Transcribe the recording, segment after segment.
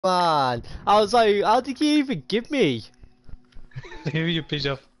Man, I was like, how did you even give me? Here you piece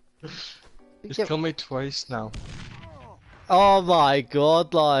of. Just Give- kill me twice now. Oh my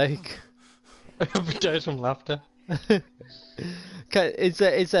god, like. I've died from laughter.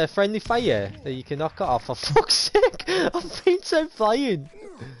 It's a friendly fire that you can knock it off. For fuck's sake, I've been so flying.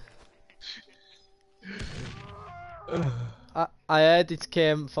 I heard it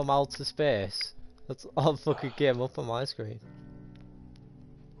came from outer space. That's all fucking came up on my screen.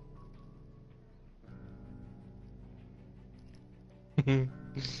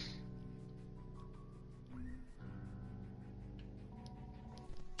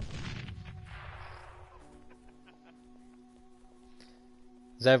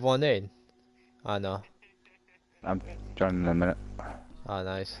 Is everyone in? I know. I'm joining in a minute. Oh,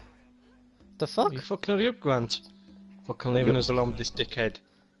 nice. The You fuck? fucking hurry up, Grant. Fucking leaving us alone with this dickhead.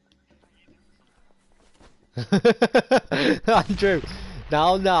 Andrew,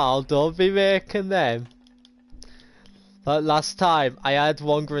 now, don't be making them. Like last time, I had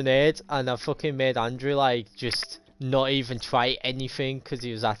one grenade and I fucking made Andrew like just not even try anything because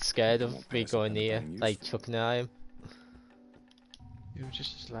he was that scared of me going near, like chucking it at him. You were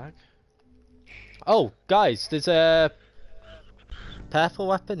just a slag. Oh, guys, there's a purple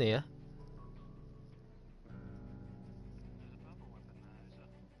weapon here.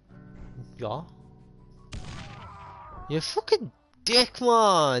 Yeah. You fucking dick,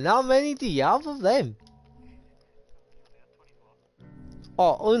 man. How many do you have of them?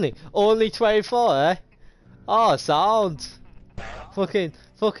 Oh, only 24, eh? Oh, sound. Fucking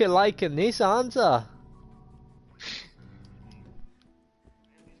liking this answer.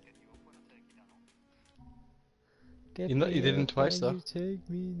 You didn't twice though. You take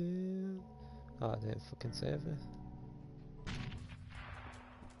me now. Oh, I didn't fucking save it.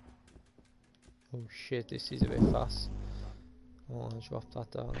 Oh shit, this is a bit fast. Oh, I dropped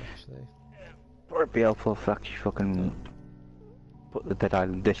that down actually. Would it be helpful if I actually fucking put the Dead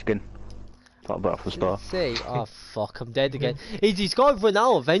Island disc in? Thought about off the store. See, oh fuck, I'm dead again. He's got to run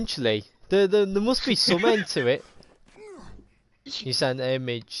out eventually. There must be some end to it. You sent an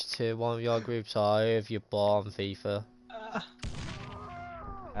image to one of your groups, or who have you bought on FIFA?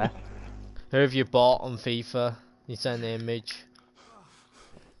 Eh? Who have you bought on FIFA? You sent an image.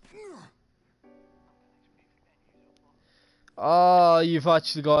 Oh, you've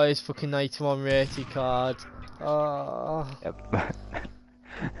actually got his fucking 91 rated card. Oh. Yep.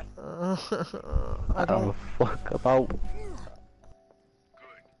 I don't. Fuck about.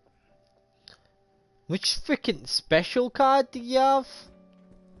 Which freaking special card do you have?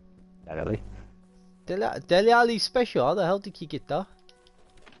 Really? Dele Alli special? How the hell did you get that?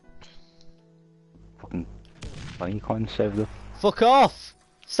 Fucking 20 coins saved up. Fuck off!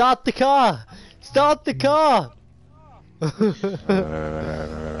 Start the car! Start the car!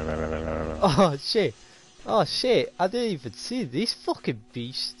 Oh shit! Oh shit! I didn't even see this fucking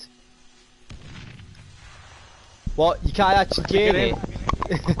beast. What? You can't actually get it?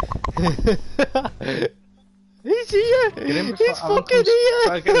 He's here! He's fucking here!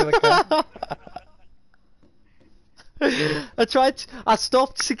 I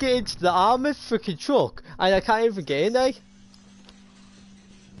stopped to get into the armored freaking truck and I can't even get in there.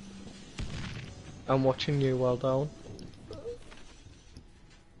 I'm watching you well down.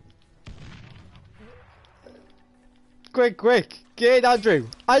 Quick, get in, Andrew!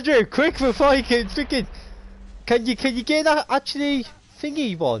 Andrew, quick before you can freaking. Can you get that actually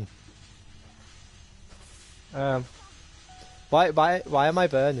thingy one? Why am I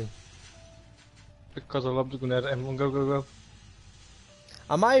burning? Because I love the grenade. Everyone go.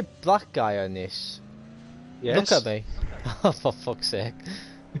 Am I a black guy on this? Yes. Look at me. Oh, for fuck's sake.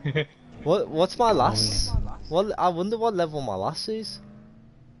 What's my lass? Well, I wonder what level my lass is.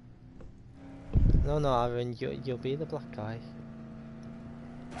 No, Aaron, you'll be the black guy.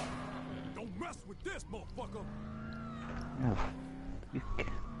 Don't mess with this, motherfucker. No.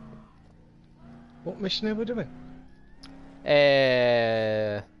 What mission are we doing?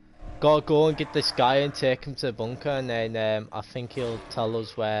 Go and get this guy and take him to the bunker, and then I think he'll tell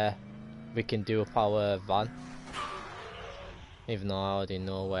us where we can do up our van. Even though I already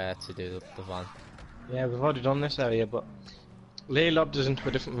know where to do the van. Yeah, we've already done this area, but Lee lobbed us into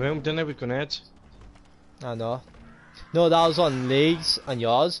a different room, didn't he, with grenades? I know. No, that was on Lee's and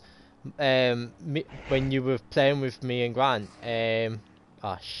yours. When you were playing with me and Grant.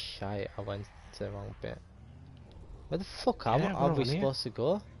 Oh shit! I went to the wrong bit. Where the fuck are we supposed to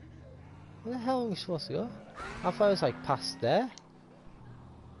go? Where the hell are we supposed to go? I thought it was like past there.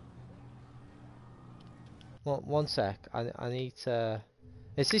 One sec. I need to.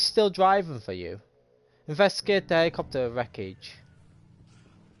 Is this still driving for you? Investigate the helicopter wreckage.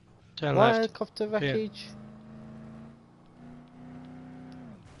 Turn What left. helicopter wreckage?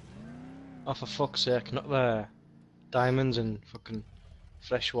 Oh, for fuck's sake, not the diamonds and fucking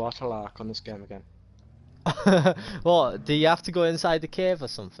fresh water lark on this game again. What? Do you have to go inside the cave or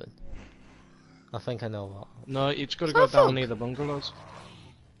something? I think I know what. No, you just gotta It's go not down fun. near the bungalows.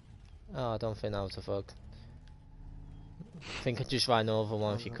 Oh, I don't think that was a bug. I think I just ran over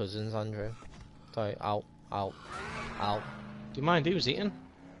one of your cousins, Andrew. Sorry, ow, ow, ow. Do you mind? He was eating.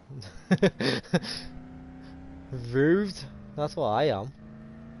 Rude. That's what I am.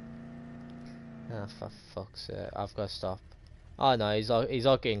 Ah, for fuck's sake, I've got to stop. Oh no, he's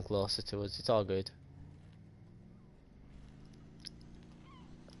all getting closer to us. It's all good.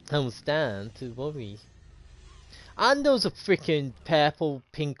 Don't stand to worry. And there was a freaking purple,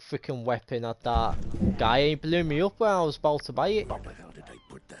 pink freaking weapon at that guy. He blew me up when I was about to buy it. Where the hell did I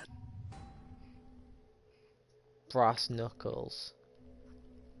put that? Brass knuckles.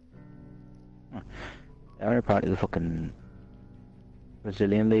 They're apparently the fucking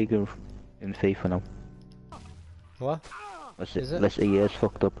Brazilian league of in FIFA now. What? Is it? This year's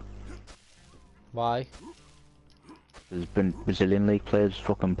fucked up. Why? There's been Brazilian league players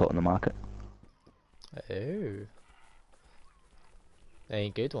fucking put on the market. Oh. Any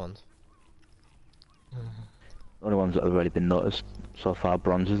good ones? The only ones that have already been noticed so far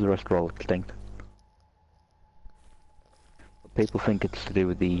bronzes, the rest are all extinct. People think it's to do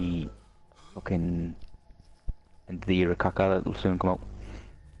with the fucking end of the year of Kaká that will soon come out.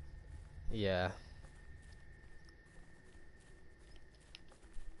 Yeah.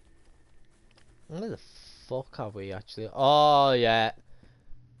 Where the fuck are we actually? Oh yeah.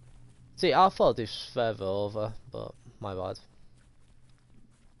 See, I thought this was further over, but my bad.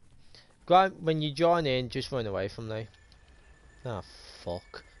 Grant, when you join in, just run away from me. Ah,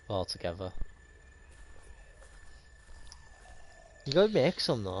 fuck. Altogether. You gotta make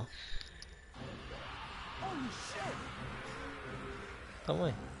some though. Don't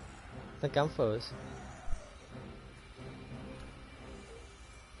we? The gun for us.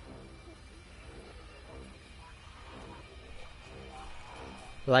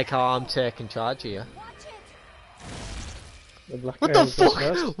 Like how I'm taking charge here. The black What guy the who goes fuck?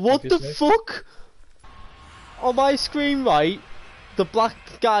 first, What the obviously. fuck? On my screen, right, the black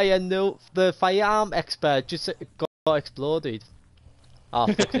guy and the firearm expert just got exploded. Oh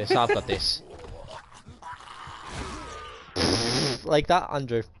fuck this! I've got this. Like that,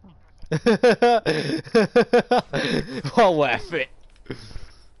 Andrew. Well worth it.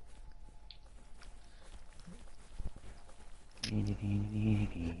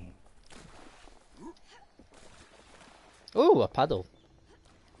 Ooh, a paddle.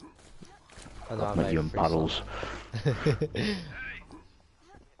 I know I made Medium free paddles.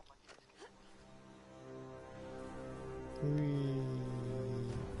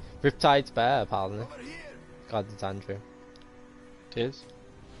 Riptide's better, apparently. God, it's Andrew. It is.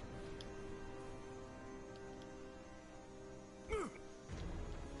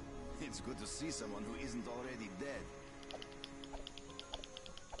 It's good to see someone who isn't already dead.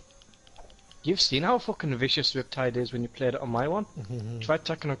 You've seen how fucking vicious Riptide is when you played it on my one? Try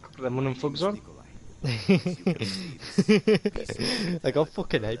taking a couple of them and fugs on. I got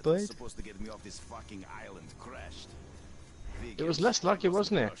fucking head That's blade. supposed to get me off this fucking island crashed. It was less laggy,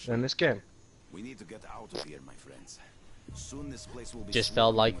 wasn't it, than this game? We need to get out of here, my friends. Soon this place will be Just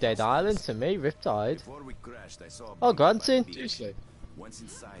felt like swarming with Dead Island hostiles. to me, Riptide. Before we crashed, I saw a Oh, big Granton. black beast. Seriously. Once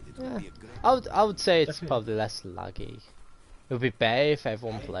inside, it Yeah. would be a great I would say it's Definitely. probably less laggy. It would be better if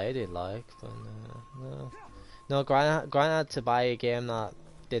everyone played it, like, but no. No, Grant had to buy a game that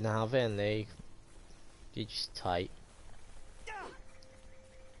didn't have it in League. You're just tight.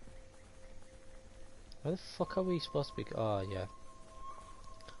 Where the fuck are we supposed to be? Oh, yeah.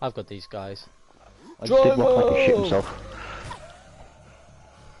 I've got these guys. I just did rock like a shit Drive himself.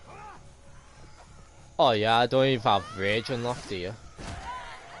 Oh, yeah, I don't even have Rage unlocked, do you?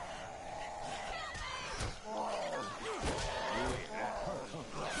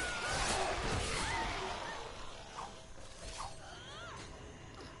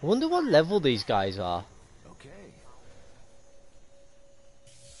 I wonder what level these guys are. Okay.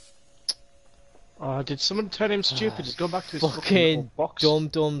 Oh, did someone turn him stupid? Just go back to his fucking Fucking little box. Dum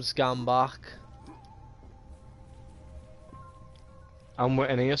Dum's gone back. I'm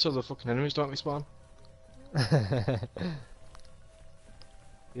waiting here so the fucking enemies don't respawn.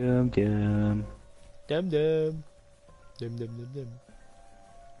 Dum dum. Dum dum. Dum dum dum dum.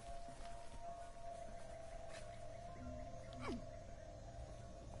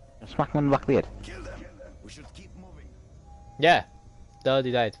 Smack him on the back of the head. Kill them. We should keep moving. Yeah, they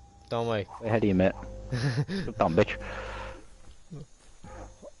already died. Don't worry. Way ahead of you, mate. Good down, bitch.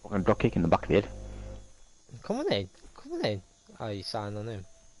 I'm drop kick in the back of the head. Come on in. Come on in. Oh, you signed on him.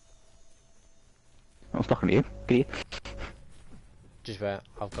 I was talking to you. Get here. Just wait.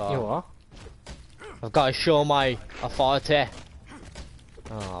 You are? I've got to show my authority.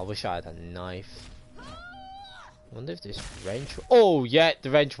 Oh, I wish I had a knife. I wonder if this wrench... Oh, yeah, the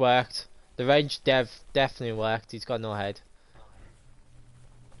wrench worked. The wrench definitely worked. He's got no head.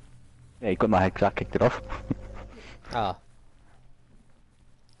 Yeah, you got my head 'cause I kicked it off. Oh.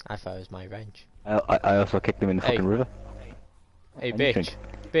 I thought it was my wrench. I also kicked him in the Hey. fucking river. Hey, Anything.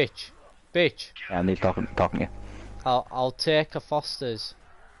 bitch. Yeah, and he's talking to you. I'll take a Foster's.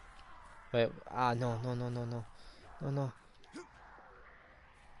 Wait, no.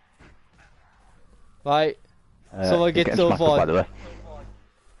 Right, someone he's get getting the smacked up, by one. the way.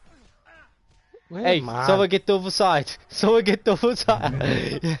 Hey, man. someone get the other side. Someone get the other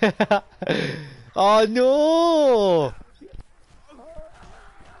side. Oh no!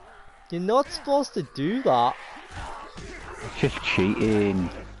 You're not supposed to do that. It's just cheating.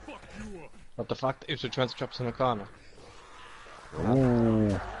 But the fact that he was trying to trap us in a corner.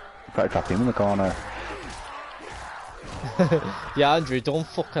 Ooh. Try to trap him in the corner. Yeah, Andrew, don't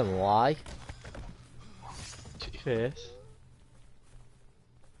fucking lie. Shut your face.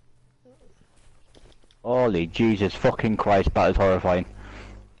 Holy Jesus fucking Christ, that is horrifying.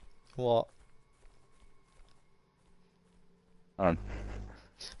 What? Hold on.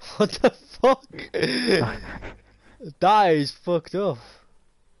 What the fuck? That is fucked up.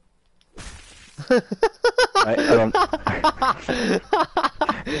 Right, hold on.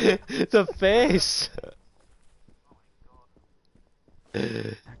 The face.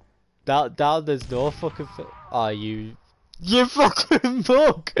 That there's no fucking. Oh, you fucking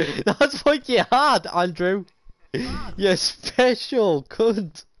mug. That's what you had, Andrew. You special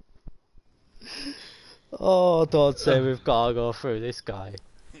cunt. Oh, don't say we've gotta go through this guy.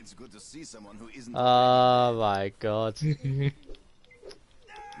 It's good to see someone who isn't. Oh my god.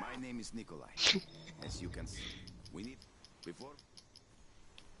 My name is Nikolai. As you can see, we need before.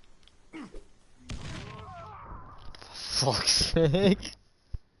 Fuck's sake.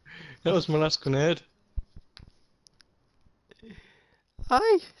 That was my last grenade.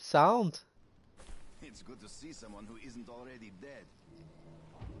 Hi, sound. It's good to see someone who isn't already dead.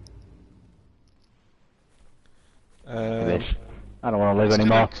 Bitch. I don't want to live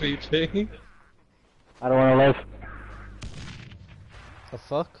anymore. Creepy. I don't want to live. The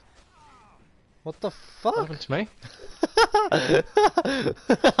fuck? What the What fuck? happened to me?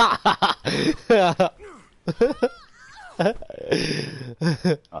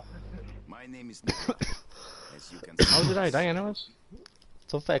 My name is Nikolai. As you can see. How did I die anyways?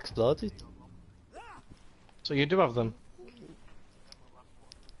 Something exploded. So you do have them?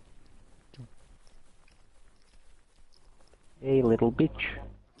 Hey, little bitch.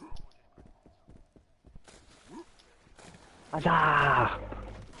 Huzzah!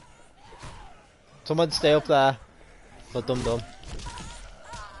 Someone stay up there. For dum dum.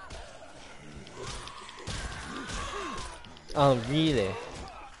 Oh really?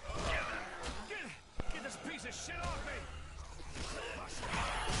 Get this piece of shit off me!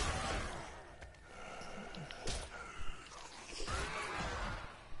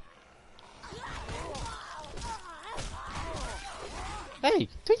 Hey,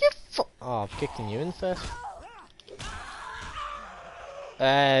 do you Oh, I'm kicking you in first.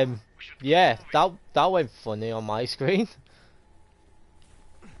 Yeah, that went funny on my screen.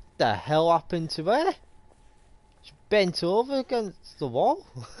 The hell happened to her? She bent over against the wall.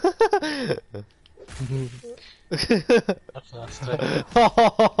 That's nasty.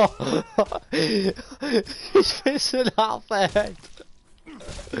 He's missing half a head.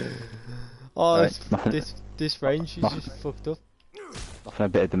 Oh, Right, nothing- this range is nothing. just fucked up. Nothing a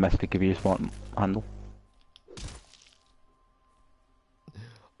bit of domestic abuse won't handle.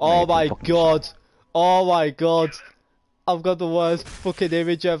 Oh you my fucking- god! Oh my god! I've got the worst fucking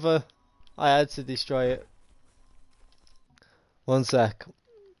image ever. I had to destroy it. One sec.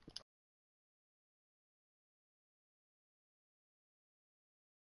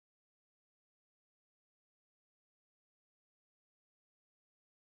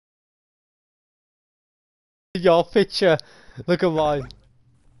 Your picture. Look at mine.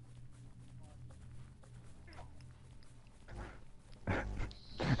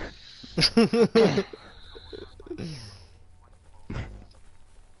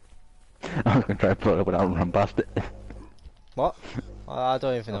 I was gonna try to put it without run past it. What? I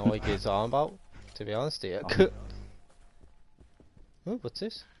don't even know what you're talking about, to be honest here. Oh, what's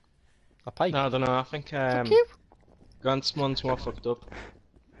this? A pipe. No, I don't know. I think Fuck you. Grant's one's more fucked up.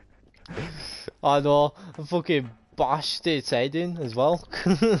 I know. I'm fucking bashed its head in as well.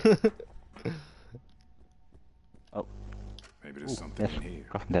 Maybe there's something Yes, in here.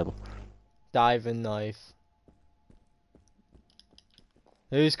 crafting table. Diving knife.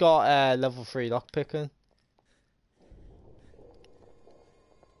 Who's got level 3 lockpicking?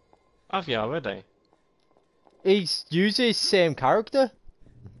 Have you already? He's usually the same character.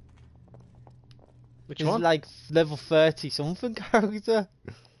 Which He's one? like level 30 something character.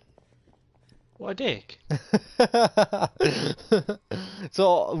 What a dick.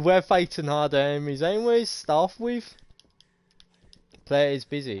 So we're fighting hard enemies anyways, start with. Player is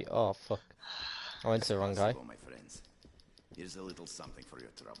busy. Oh fuck. I went to the wrong guy. Hello, my friends. Here's a little something for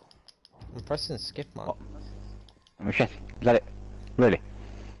your trouble. I'm pressing skip, man. Oh. Machete. Is that it? Really?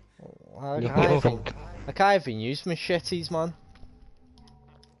 I can't even use machetes, man.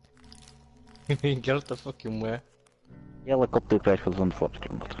 Get out the fucking way. Yeah, look up the place for the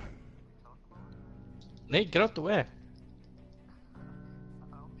unfortunate. But Nate, get out the way.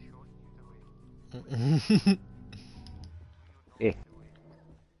 yeah.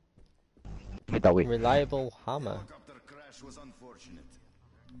 Get that way. Reliable hammer. Helicopter crash was unfortunate.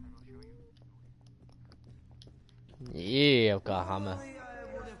 Yeah, I've got a hammer.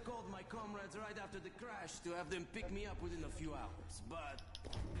 I would have called my comrades right after the crash to have them pick me up within a few hours, but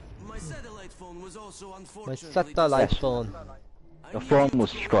my satellite phone was also My unfortunately satellite phone. I The need phone you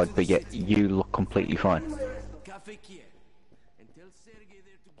was to destroyed, go but to yet the you look completely fine. Cafe Kier and tell Sergey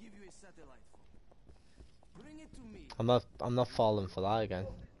there to give you a satellite phone. Bring it to me. I'm not falling for that again.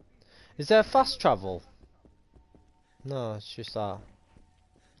 Is there fast travel? No, it's just that.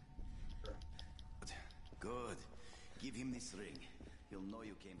 Good. Give him this ring. He'll know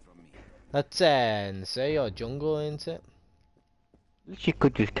you came from me. That's say your jungle, ain't it? You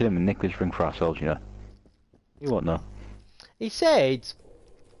could just kill him and nick this ring for ourselves, you know. You won't know. He said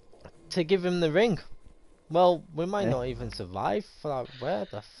to give him the ring. Well, we might Yeah. not even survive for that. Where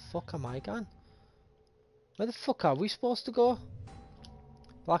the fuck am I going? Where the fuck are we supposed to go?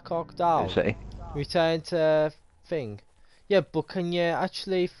 Black Hawk Down. City. Return to thing. Yeah, but can you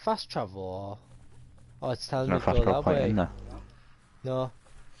actually fast travel or? Oh, it's telling No me to fast go travel that point way. in there. No.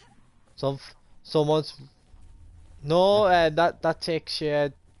 Someone's. No, that takes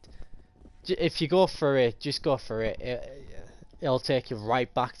you. If you go for it, just go for it. It'll take you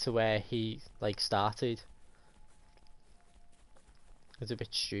right back to where he like started. It's a bit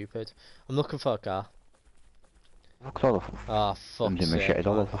stupid. I'm looking for a car. Look all the Ah, fuck. machetes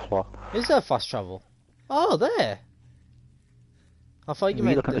all over the floor. Is there fast travel? Oh, there. I thought you Were you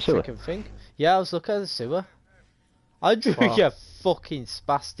meant looking the at the sewer? freaking thing. Yeah, I was looking at the sewer. I drew Wow. you fucking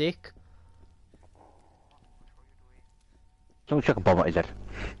spastic. Someone chuck a bomb at his head.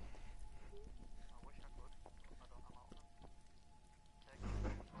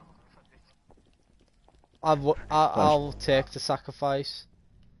 I'll take the sacrifice.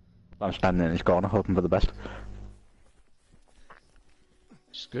 I'm standing in his corner hoping for the best.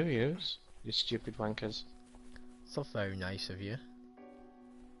 Screw yous, you stupid wankers. It's not very nice of you.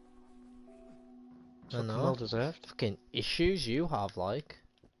 I Fucking know. well deserved. Fucking issues you have, like.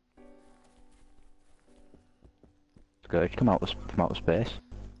 Scourge, come out of space.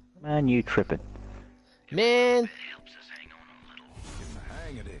 Man, you tripping. Man! Get the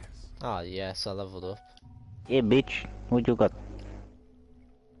hang of this. Ah, yes, I leveled up. Yeah, bitch. What you got?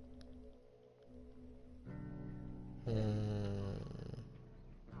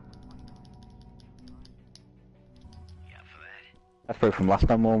 That's probably from last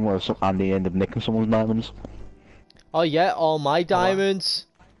time one where Andy ended up nicking someone's diamonds. Oh yeah, all my diamonds.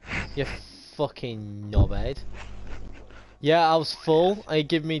 You fucking knobhead. Yeah, I was full, and he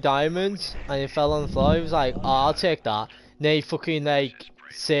gave me diamonds, and he fell on the floor. He was like, "Oh, I'll take that." And then he fucking like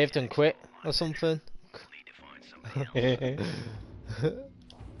saved and quit or something.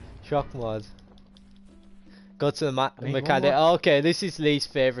 Shock mod. Go to the need one mechanic. more. Oh, okay, this is Lee's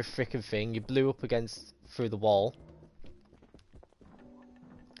favourite freaking thing. You blew up through the wall.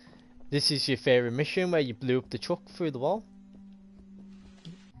 This is your favourite mission where you blew up the truck through the wall.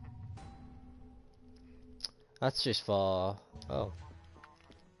 That's just for... oh.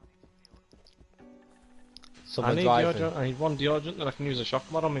 I Someone need driving. deodorant. I need one deodorant that I can use a shock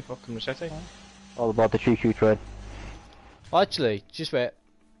mod on my fucking machete. All about the choo-choo train. Actually, just wait.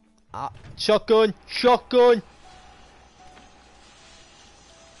 Ah, shotgun! Shotgun!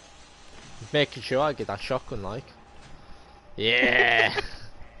 Making sure I get that shotgun, like. Yeah!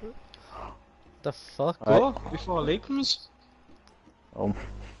 The fuck? Go before Lee comes.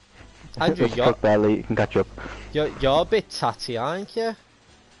 Andrew, Just quick barely, you can catch up. you're a bit tatty, aren't you?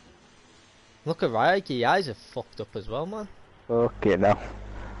 Look at right, your eyes are fucked up as well, man. Okay now.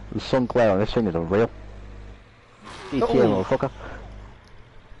 The sun glare on this thing is unreal. GTA, Oh. motherfucker.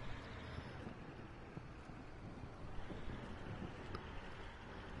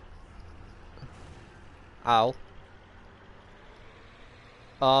 Ow.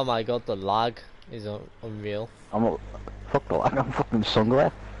 Oh my god, the lag is unreal. I'm not. Fuck the lag, I'm fucking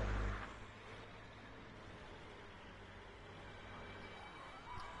sunglare.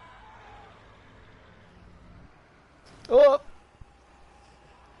 Oh!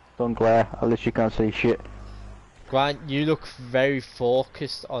 Sun glare, at least you can't see shit. Grant, you look very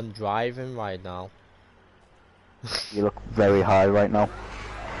focused on driving right now. You look very high right now.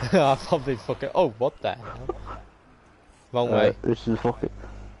 I probably fucking. Oh, what the hell? Wrong way. This is fucking.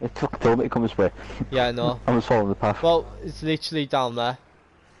 It fucking told me to come this way. Yeah, I know. I was following the path. Well, it's literally down there.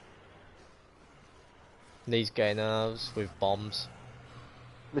 These gainers with bombs.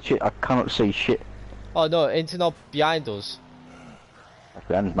 Literally, I cannot see shit. Oh no, internet behind us. That's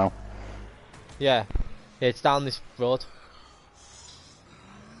behind us now. Yeah. Yeah, it's down this road.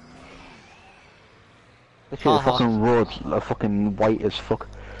 Literally, the Haha. fucking road's fucking white as fuck.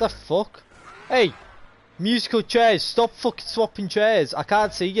 The fuck? Hey! Musical chairs, stop fucking swapping chairs. I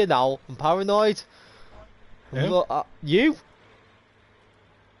can't see you now. I'm paranoid. Who? You?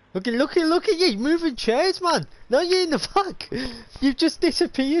 Look at you moving chairs, man. No, you're in the back. You've just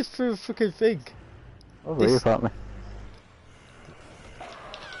disappeared through a fucking thing. Oh, really, This- apparently.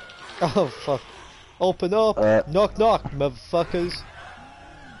 Oh fuck. Open up. Knock knock, motherfuckers.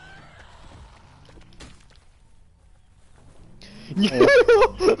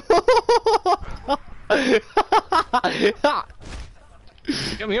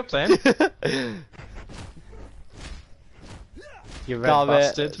 Get me up then. You red Damn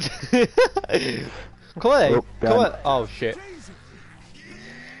bastard. it. Come on, Oh, come on. God. Oh shit.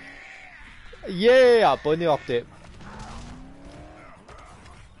 Yeah, bunny hopped it.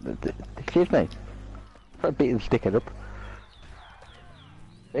 Excuse me. Try to beat his dickhead up.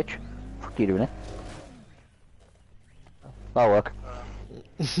 Bitch. Fuck you doing it. That'll work.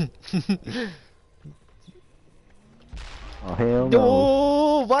 Oh hell no.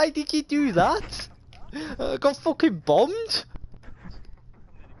 No, why did you do that? I got fucking bombed.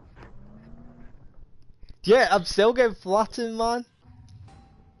 Yeah, I'm still getting flattened, man.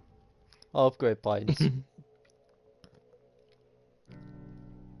 Upgrade points.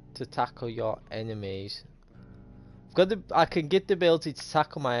 To tackle your enemies. I can get the ability to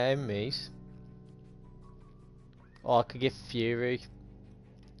tackle my enemies. Or I could get Fury.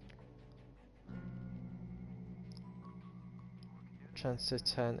 Chance to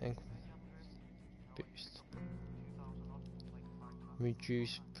turn and boost.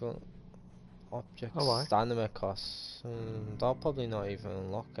 Reduce object Oh, why? stamina costs. I'll probably not even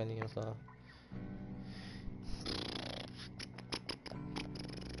unlock any of that.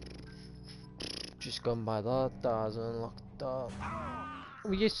 Just gone by that, doesn't unlock that.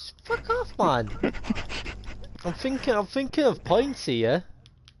 Will you fuck off, man? I'm thinking of points here.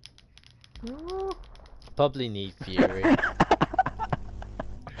 Probably need Fury.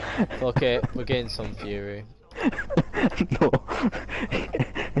 Okay, we're getting some Fury. No.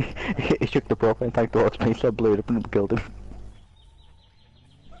 He shook the propane tank towards me, so I blew it up and killed him.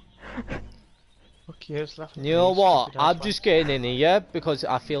 Fuck you, it's left. You know what? I'm just getting in here because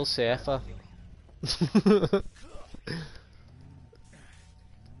I feel safer.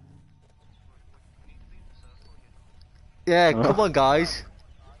 Yeah, come on guys.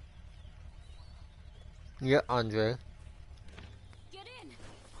 Yeah, Andre. Get in,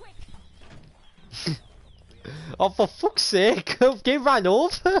 quick. Oh, for fuck's sake, get ran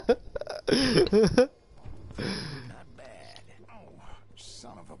over. Not bad. Oh,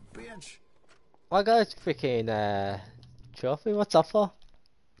 son of a bitch. I got a freaking trophy, what's that for?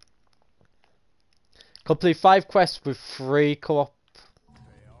 Complete 5 quests with 3 co-op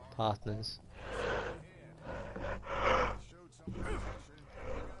partners.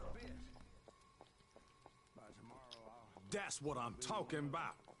 That's what I'm talking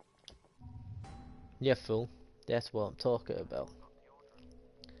about. Yeah, fool. That's what I'm talking about.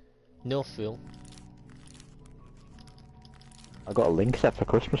 No fool. I got a link set for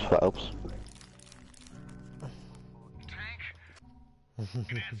Christmas, if that helps. Tank? Can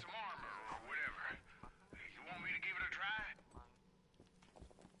add some armor or whatever. You want me to give it a try?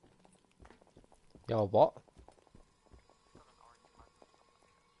 Yo, what?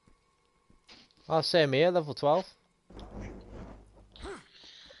 Oh, same here, level 12.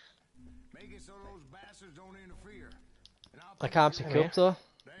 Make it so those bastards don't interfere. And I'll I can't pick up though.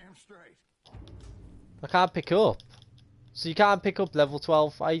 damn straight. I can't pick up. So you can't pick up level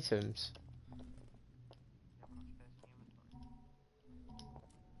 12 items.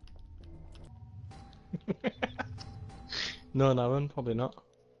 No, no, probably not.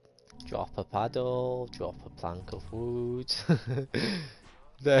 Drop a paddle, drop a plank of wood.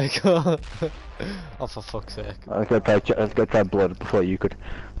 There you go. Oh, for fuck's sake. I was gonna try and blood before you could.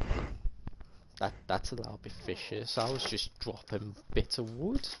 That's a little bit vicious. I was just dropping bits of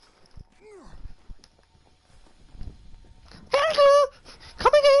wood.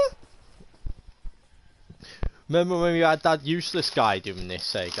 Come again! Remember when we had that useless guy doing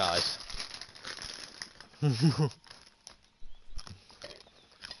this, guys?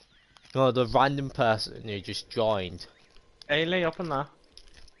 No, the random person who just joined. Hey, lay up on that.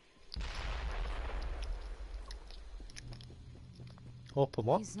 Open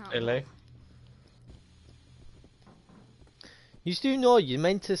what? He's not Hey, lay. You do know you're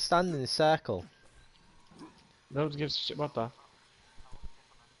meant to stand in a circle. Nobody gives a shit about that.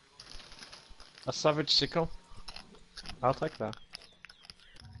 A savage sickle. I'll take that.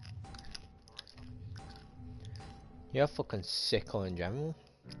 You're fucking sicko in general.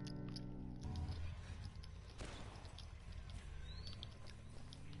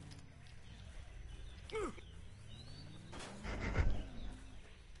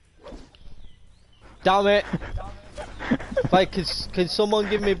 Damn it! Like, can someone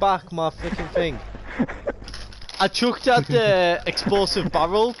give me back my freaking thing? I chucked at the explosive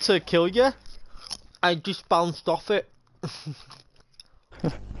barrel to kill you. I just bounced off it.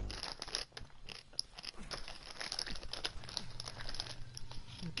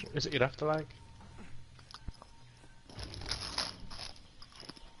 Is it you'd have to like?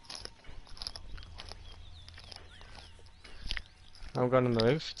 I'm going on the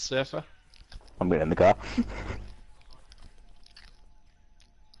roof, it's safer. I'm getting in the car.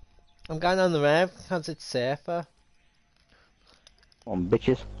 I'm going on the roof because it's safer. On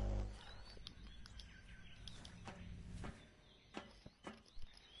bitches.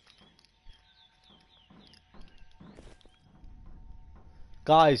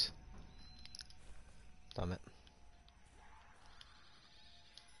 Guys. Damn it.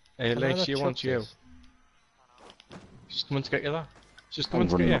 Hey, Can I Lee, not she chuck wants you. this? She's coming to get you there. She's coming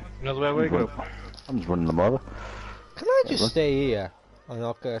to get you. Another way we go. I'm just running them over. Can I just What? stay here and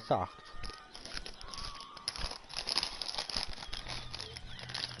not get attacked?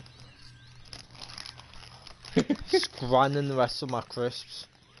 Scanning the rest of my crisps.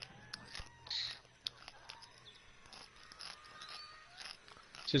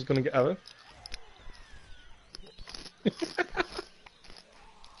 She's gonna get Aaron.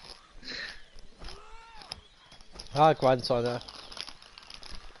 Ah, Grant's on there.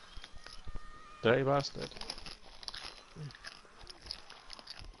 Dirty bastard.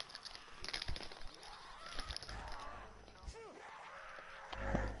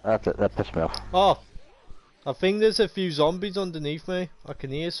 That pissed me off. Oh, I think there's a few zombies underneath me. I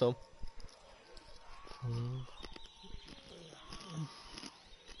can hear some.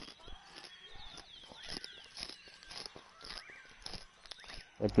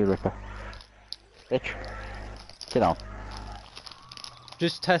 Thank you, Ripper. Bitch. Get down.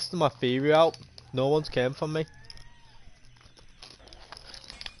 Just testing my theory out. No one's came for me.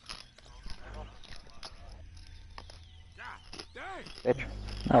 Bitch.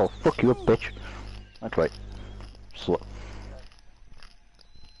 Oh, fuck you up, bitch. That's right. Slut.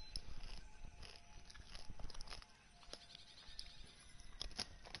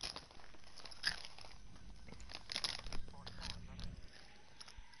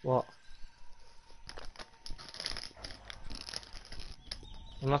 What?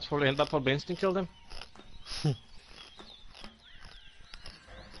 And that's probably, that probably instant killed him.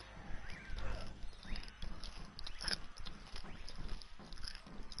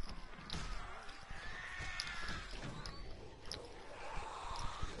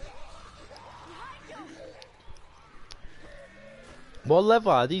 What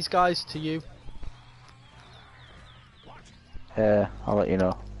level are these guys to you? I'll let you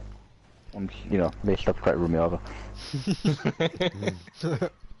know. You know, they stopped quite run me over.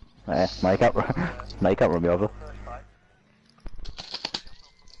 Mike can't run me over.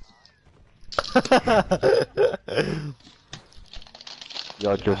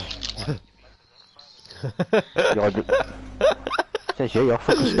 You're just... Says you're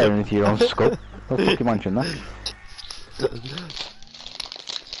fucking staring into your own skull. What the fuck you mention that?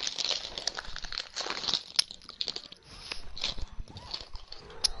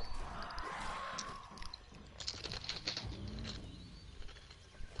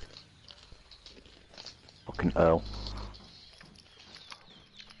 Fucking Earl.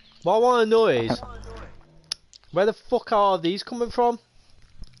 What I want to know is, where the fuck are these coming from?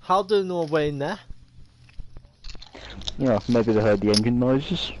 How do they know we're in there? You know, maybe they heard the engine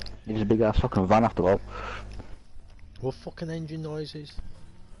noises. It's a big ass fucking van after all. What fucking engine noises?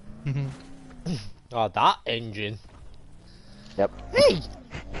 Oh, that engine. Yep. Hey!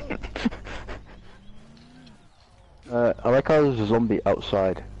 I like how there's a zombie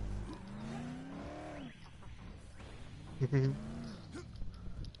outside.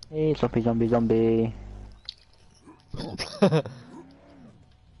 Hey, zombie, zombie, zombie.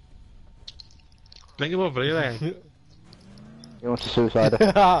 Think about really. He wants a suicide.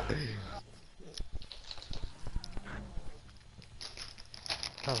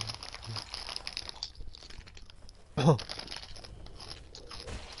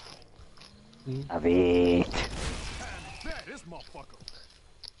 Have it.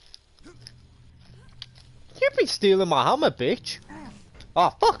 You be stealing my hammer, bitch. Oh,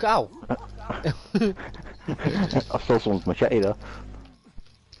 fuck out. I stole someone's machete though.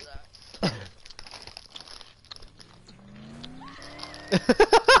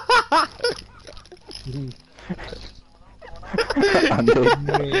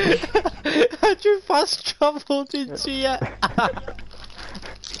 Had you fast travelled into you?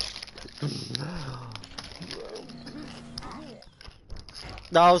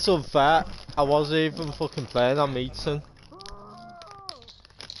 That was unfair. I wasn't even fucking playing on Meatson.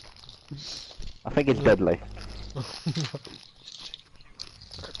 I think it's deadly.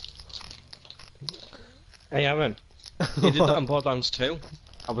 Hey, Aaron. He did that on Borderlands 2.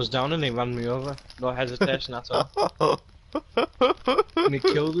 I was down and he ran me over. No hesitation at all. And he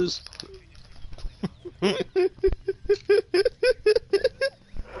killed us. Hey,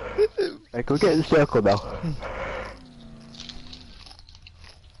 can we get in the circle now?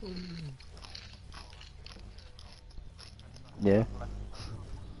 Yeah.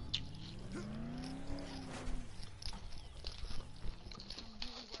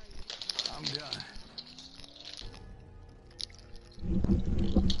 I'm done.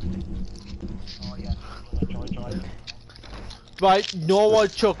 Right, no one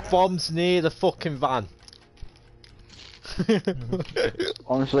chuck bombs near the fucking van.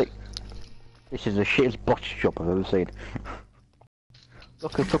 Honestly, this is the shittest botch shop I've ever seen.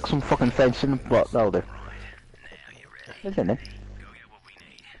 Look, I took some fucking fencing, but that'll do. Isn't it?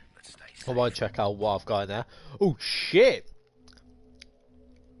 I want to check out what I've got in there. Oh shit!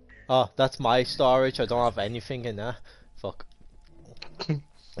 Oh, that's my storage. I don't have anything in there. Fuck.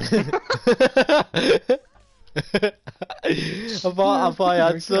 Have I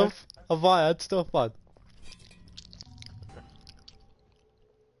had stuff? Have I had stuff, man?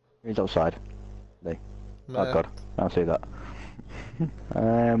 He's outside. There. Oh Nah. god, I don't see that.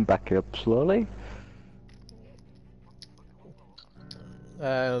 Back up slowly.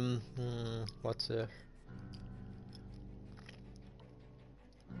 What's it?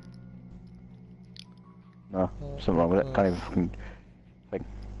 No, something wrong with it. Can't even fucking thing.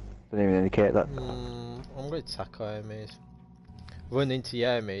 Doesn't even indicate that. I'm going to tackle enemies. Run into the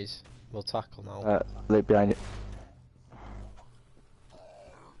enemies. We'll tackle now. Leap behind it.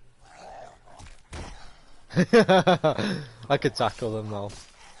 I could tackle them now.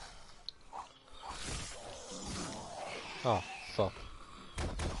 Oh, fuck.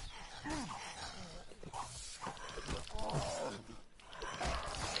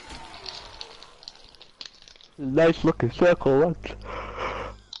 Nice looking circle, lads.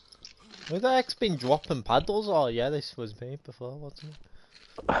 Who the heck's been dropping paddles? Oh yeah, this was me before, wasn't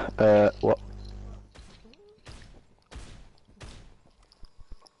it? What?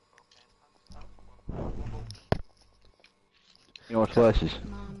 You know what's worse is?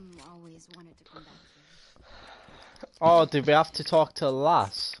 Mom always wanted to come back here. Oh, did we have to talk to the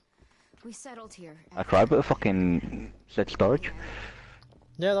lass? We settled here. I tried, but the fucking said storage.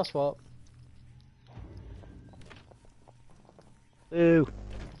 Yeah, that's what. Ew.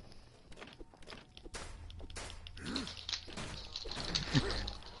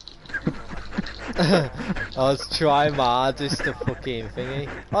 I was trying my hardest to fucking thingy.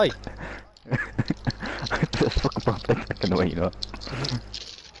 Oi! That's fucking probably taken away, you know.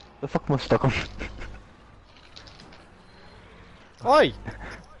 The fuck am I stuck on? Oi!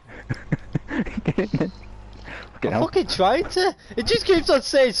 Get in there. Fucking I'm hell. fucking trying to. It just keeps on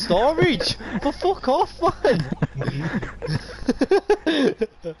saying storage. But fuck off, man.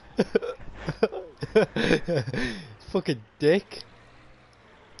 Fucking dick.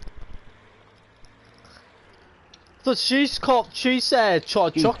 So she's chocolate.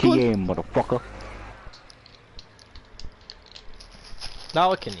 GTA, motherfucker.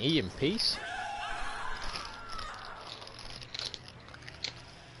 Now I can eat in peace.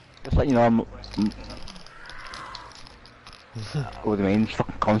 Just like, you know, what do you mean? It's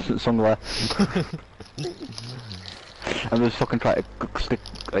fucking constant somewhere. I'm just fucking trying to stick,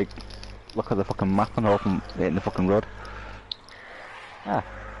 like, look at the fucking map and open it in the fucking road. Ah.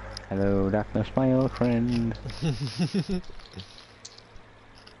 Hello, darkness, my old friend.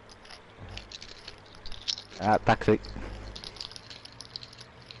 Ah, taxi.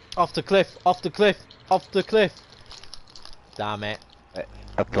 Off the cliff, off the cliff, off the cliff. Damn it. That's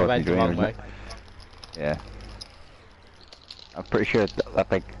We totally went the green, wrong isn't way. it? Yeah. I'm pretty sure that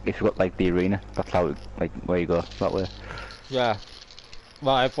like, if you got like the arena, that's how it, like, where you go, that way. Yeah.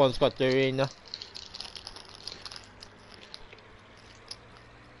 Well, everyone's got the arena.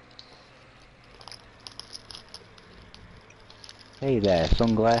 Hey there,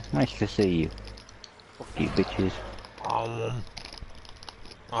 Sunglair, nice to see you. Fuck you, bitches. Um.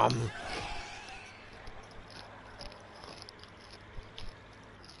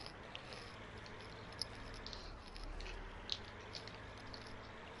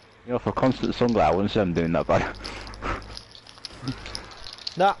 You know, for constant Sunglair, I wouldn't say I'm doing that bad.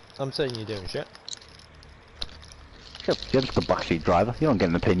 Nah, I'm saying you're doing shit. You're just a backseat driver, you don't get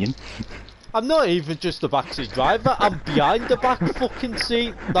an opinion. I'm not even just the backseat driver, I'm behind the back fucking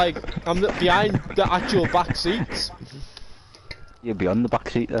seat. Like, I'm behind the actual back seats. You're beyond the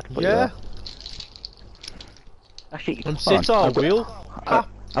backseat there. But Yeah. Actually, And hold sit on, on a I've got- wheel.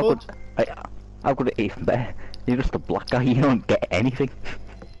 I- I've got it even better. You're just a black guy, you don't get anything.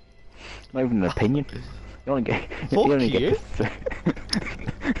 Not even an opinion. You only get. Fuck you only you. Get to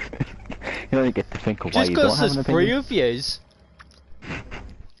you only get to think of why Just you don't because have an there's three opinion. of yous.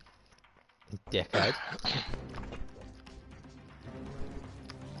 Dickhead.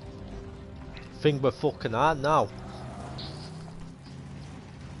 Think we're fucking hard now.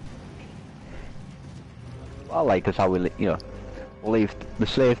 What I like is how we, you know, leave the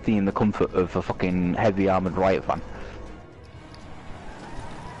safety and the comfort of a fucking heavy armoured riot van.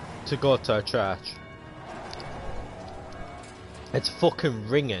 To go to a church. It's fucking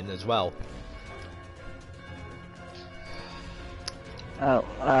ringing as well.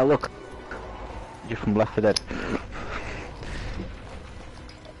 Look. You're from Left 4 Dead.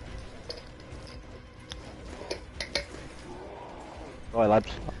 Alright, lads.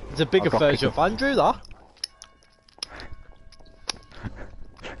 It's a bigger I'll drop version kick of Andrew, that.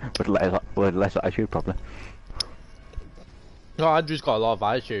 With less attitude, probably. No, Andrew's got a lot of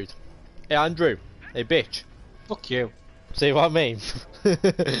attitude. Hey, Andrew. Hey, bitch. Fuck you. See what I mean?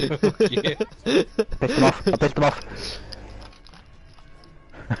 Fuck you. Pissed him off. I pissed him off.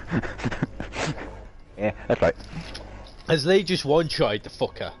 Yeah, that's right. As Lee just one-shotted the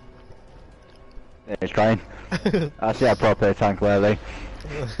fucker. Yeah, he's trying. I see a proper tank clearly.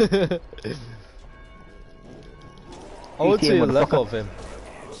 I want to see the motherfucker. level of him.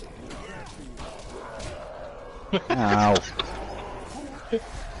 Ow.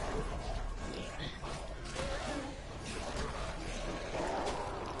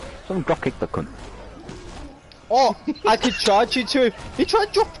 Someone drop kick the cunt. Oh, I could charge you to him. He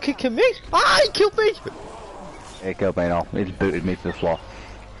tried drop kicking me. Ah, he killed me. He killed me now. He just booted me to the floor.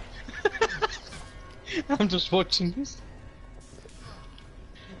 I'm just watching this.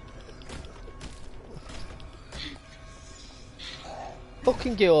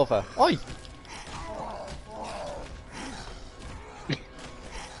 Fucking get over. Oi.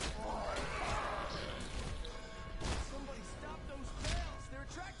 Somebody stop those trails. They're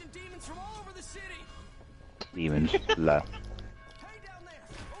attracting demons from all over the city. Demons. La. Hey down there.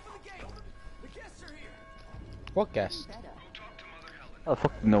 Open the gate. The guests are here. What guess? How the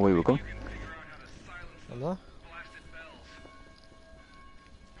fuck did you know where we were going? I'm not.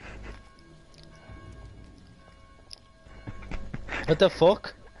 What the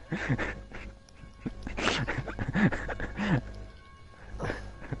fuck?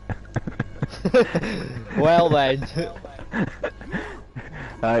 Well then.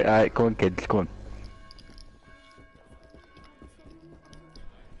 Alright, go on kids, go on.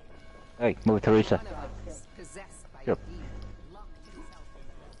 Hey, Mother Teresa. Possessed by Yep. a demon, locked himself in.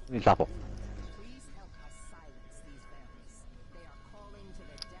 Give me this apple. Please help us silence these bells. They are calling to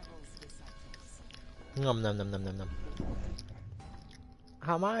the devil's disciples. Nom nom nom nom nom nom.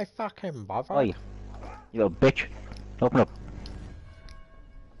 Am I fucking bothered? Oi. You little bitch. Open up.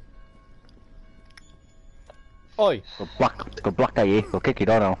 Oi. Go black guy here. Go kick your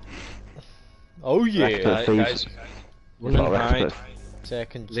door now. Oh Rest yeah. of- Right, thieves. guys. Run and Not rest, hide. but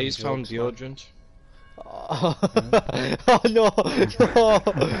Second. Lee's found deodorant. Oh no,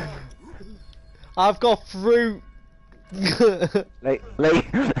 no. I've got fruit. Lay,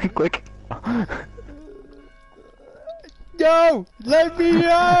 quick. No, let me in.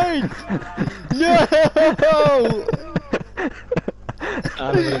 No.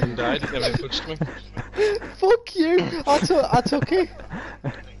 I never even died, it never even touched me. Fuck you. I took it.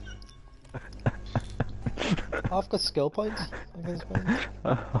 I've got skill points. I can spend.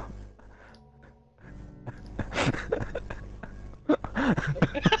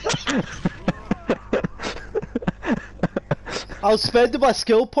 I'll spend my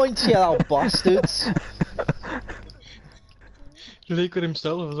skill points, you little bastards. Really good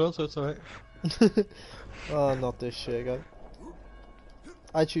himself as well, so it's alright. Oh, not this shit again.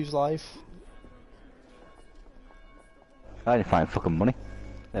 I choose life. I didn't find fucking money.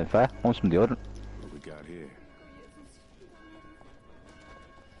 That's fair. I want some deodorant. What we got here?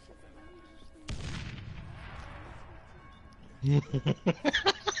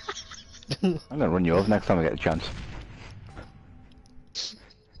 I'm gonna run you over next time I get a chance.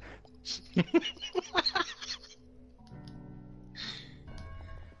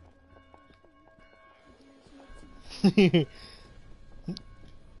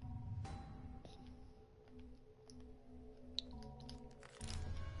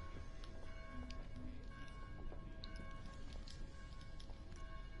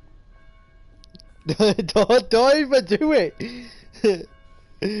 don't even do it.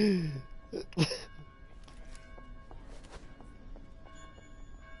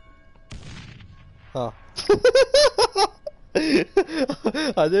 Oh.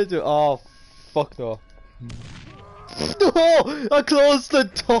 I did do. Oh, fuck no. No! I closed the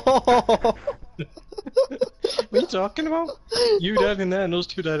door! What are you talking about? You died in there and those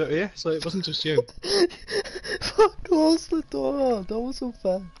two died out here, so it wasn't just you. Fuck, close the door! That was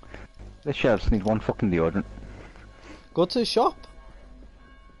unfair. The sheriffs need one fucking deodorant. Go to the shop.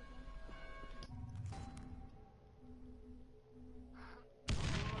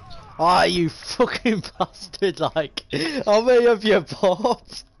 Ah, you fucking bastard, like, how many of you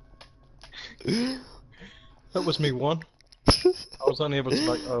bought? That was me one. I was only able to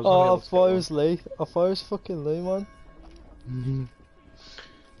like. Oh, I thought it was Lee. I thought it was fucking Lee, man.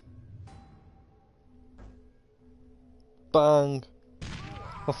 Bang.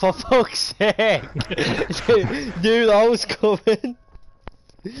 Oh, for fuck's sake! Knew that was coming.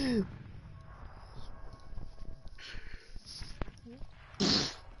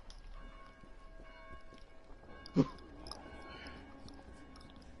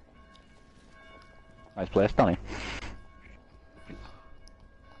 Nice place, Donny.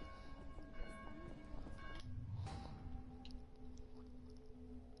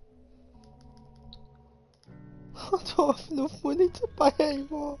 I don't have enough money to buy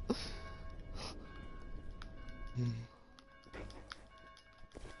anymore.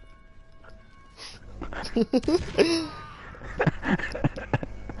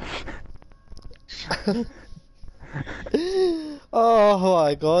 Oh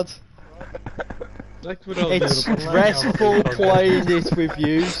my god. Like what I'll It's do, stressful playing this with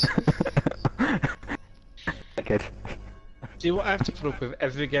yous. Kid. See what I have to put up with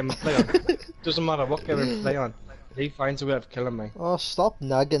every game I play on? Doesn't matter what game I play on. He finds a way of killing me. Oh, stop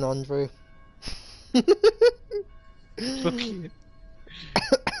nagging, Andrew. Fuck you.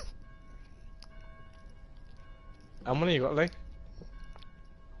 How many you got, Lee?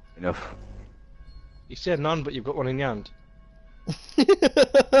 Enough. You said none, but you've got one in your hand.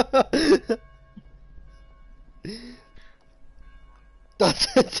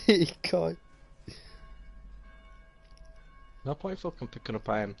 That's a decoy. No point fucking picking up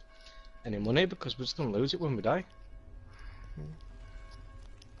any money because we're just gonna lose it when we die.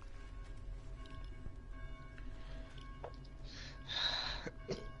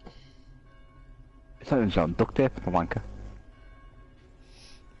 It's not even on duct tape, a wanker.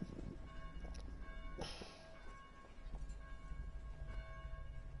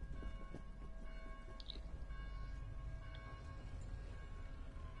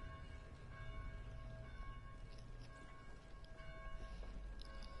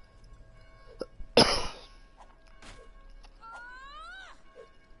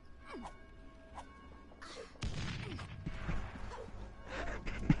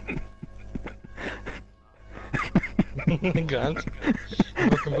 Grant, I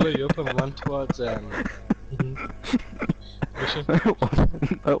fucking blew you up and went towards mission. It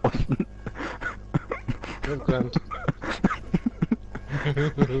wasn't. Oh, Grant.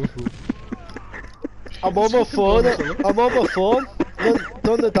 I'm on my phone. I'm on my phone.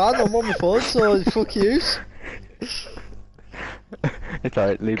 Don't the dad, I'm on my phone, so fuck yous. It's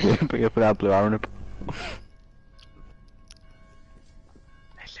alright, leave me, put you up with that blue arrow up.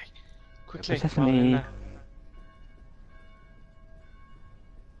 Quickly, Sesame. while we're in there.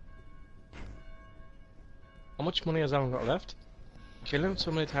 How much money has Aaron got left? Kill him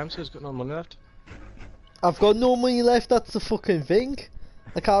so many times so he's got no money left. I've got no money left, that's the fucking thing.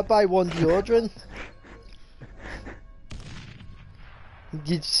 I can't buy one deodorant.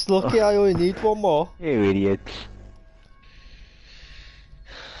 You just lucky I only need one more. You idiots.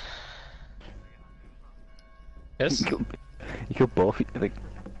 Yes. You could both, like...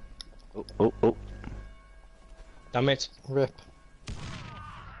 Oh. Damn it. Rip.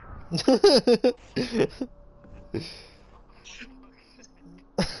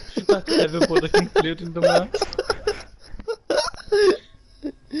 That's everybody including the man.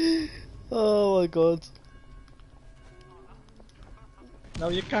 Oh my god. No,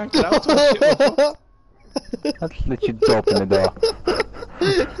 you can't get out of it. That's literally to open the door.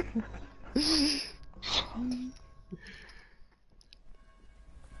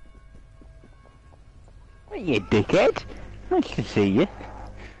 What you dickhead? Nice to see you.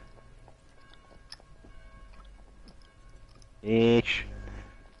 Bitch.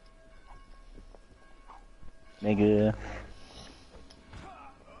 Nigga.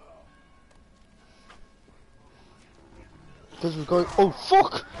 Because we're going. Oh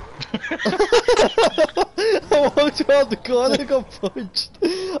fuck! I walked around the corner and got punched.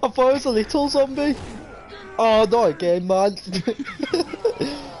 I thought it was a little zombie. Oh, not again, man.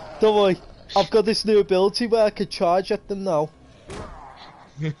 Don't worry. I've got this new ability where I can charge at them now.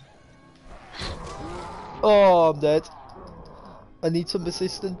 Oh, I'm dead. I need some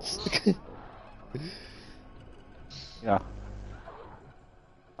assistance. Yeah.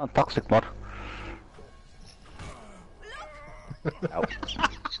 Oh, toxic mod. Ow.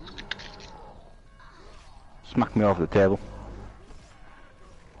 Smack me off the table.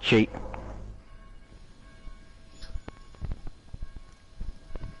 Cheat.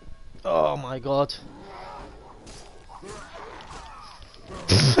 Oh my god.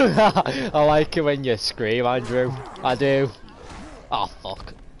 I like it when you scream, Andrew. I do. Oh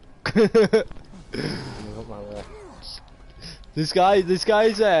fuck. This guy's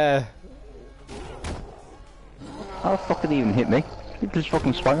How the fuck did he even hit me? He just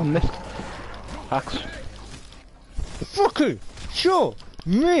fucking swung on this. Axe. fucking show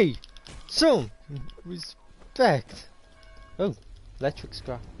me some respect. Oh, electric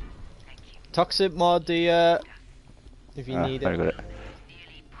scrap. Toxic mod the if you need Very it. good.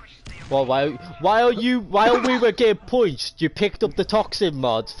 Well, while we were getting punched, you picked up the toxic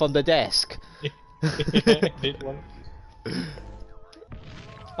mod from the desk. Did one.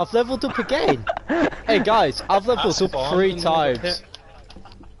 I've leveled up again. Hey guys, I've leveled That's up fun. 3 times.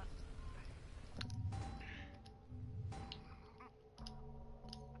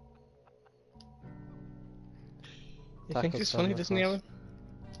 You think it's funny, doesn't he, Alan?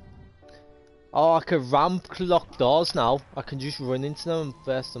 Oh, I can ramp lock doors now. I can just run into them and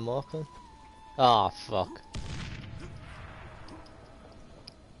burst them open. Ah, fuck.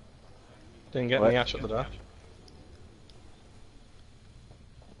 Didn't get What? me, I shut the door.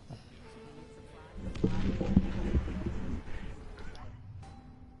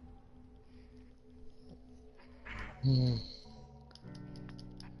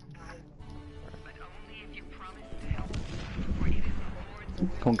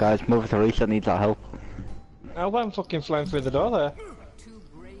 Come on guys, move to reach, I need that help. I went fucking flying through the door there. 2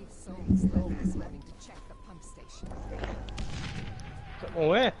 brave souls left this morning to check the pump station. Get my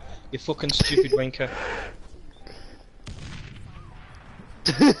way, you fucking stupid wanker.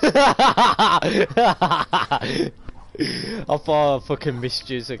 I thought I fucking missed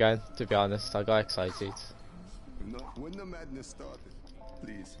you again, to be honest. I got excited. No, when the madness started,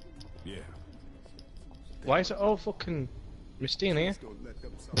 please. Yeah. Why is it all fucking misty in here? Don't let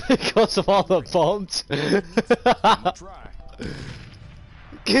them Because of all the bombs. try.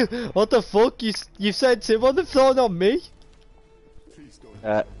 What the fuck? You sent him on the phone on me? Please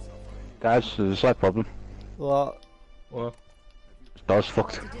don't. Guys, there's a slight problem. What? Well, This door's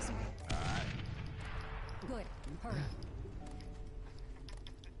fucked. To dis- Good. Hurry.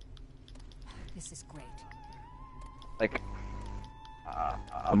 This is great. Like,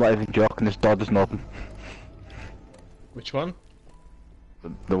 I'm not even joking, this door doesn't open. which one?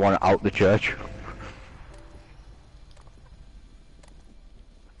 The one out the church.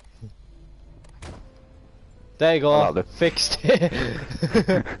 There you go. Oh, the- Fixed it.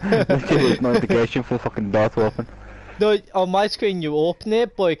 There's no indication for the fucking door to open. No, on my screen you open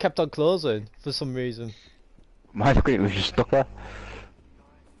it, but it kept on closing for some reason. My screen was just stuck there.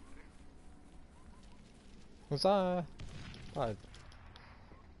 Was that? Oh.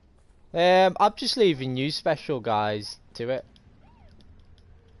 I'm just leaving you special guys to it.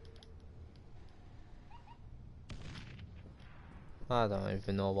 I don't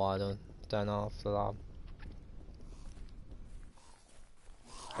even know why I don't turn off the lab.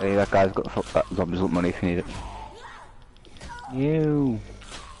 Hey, that guy's got that zombie's loot money if you need it. You.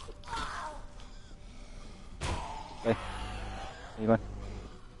 Hey, where you going?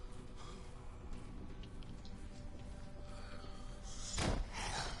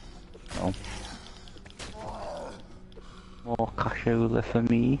 No. More cashew for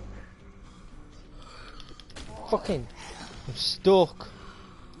me. Fucking. I'm stuck.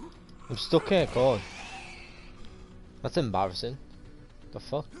 I'm stuck in a corner. That's embarrassing. The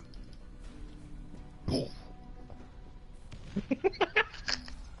fuck?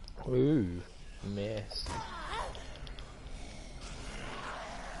 Ooh. Miss.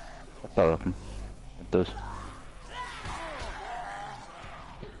 That's all of them. It does.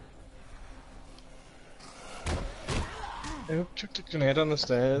 I chucked a grenade on the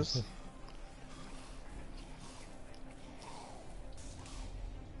stairs.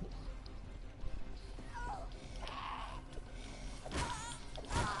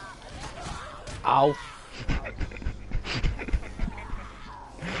 Ow.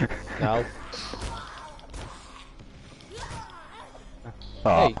 No.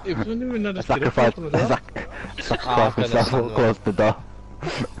 Oh, Hey, It wasn't even that I it's get up sacrificed, on the door. sacrificed I've got myself nothing to close the door.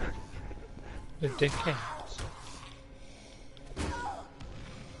 The dickhead.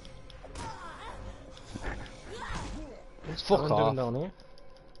 What's Fuck Alan doing off. down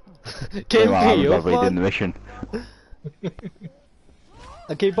here? Keep Meanwhile, I me was up, already doing man. the mission.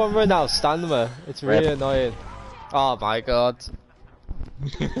 I keep on running out of stamina. It's really Rip. annoying. Oh my god.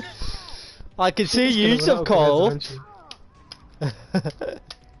 I can see He's you gonna run of out Cole. of grenades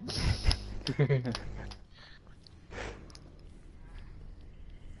eventually.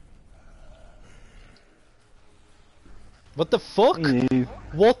 What the fuck? Yeah.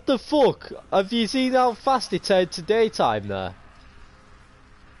 What the fuck? Have you seen how fast it turned to daytime there?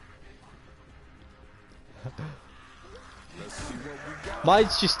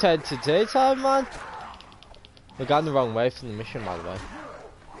 Mine's just turned to daytime, man. We're going the wrong way from the mission, by the way.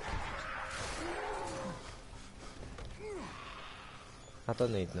 I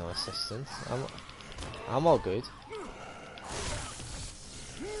don't need no assistance. I'm all good.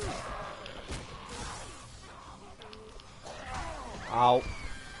 Ow.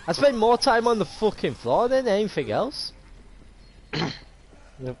 I spend more time on the fucking floor than anything else.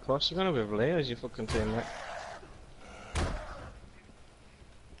 Yeah, of course you're gonna be late as you fucking saying that.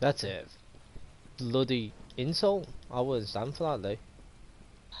 That's it. Bloody insult. I wouldn't stand for that,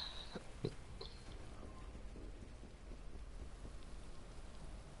 though.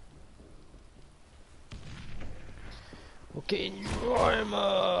 Fucking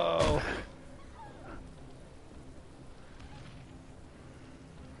Rimo!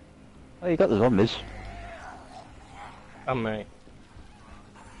 Oh, you got the zombies. And me.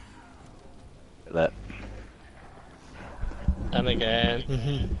 That. And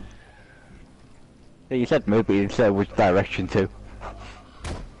again. Yeah, you said move, but you didn't say which direction to.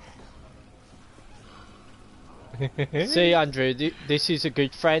 See, Andrew, this is a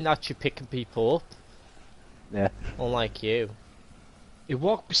good friend actually picking people up. Yeah. Unlike you. He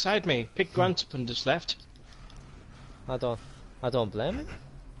walked beside me, picked Grant up and just left. I don't blame him.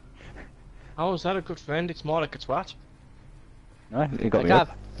 How is that a good friend? It's more like a twat. No, you got I me can't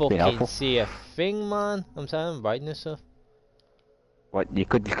up. Being fucking helpful. see a thing, man. I'm telling you, writing this stuff. What, you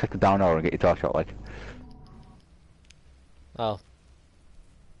could just click the down arrow and get your torch out, like. Oh.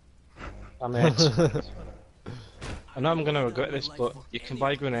 I mean, I know I'm gonna regret this, but you can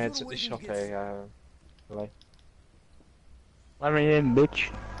buy grenades at the shop, like. Let me in, bitch.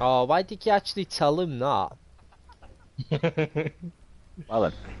 Oh, why did you actually tell him that? Well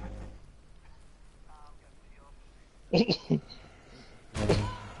then.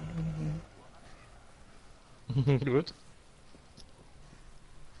 Good.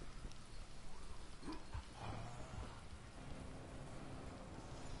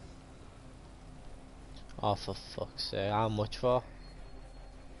 Oh, for fuck's sake, how much for?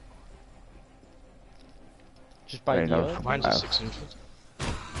 Just buy Fair the enough. other. Mine's a Wow. 600.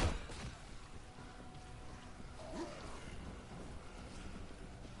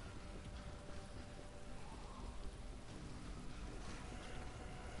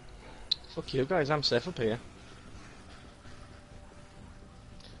 Fuck you guys, I'm safe up here.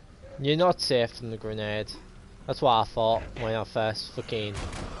 You're not safe from the grenade. That's what I thought when I first fucking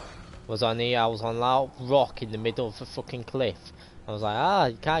was on here. I was on that rock in the middle of a fucking cliff. I was like, ah,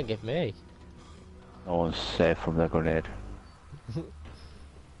 you can't get me. No one's safe from the grenade. Get the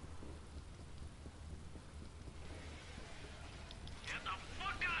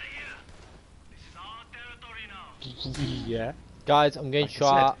fuck out of here! This is our territory now. Yeah, Guys, I'm getting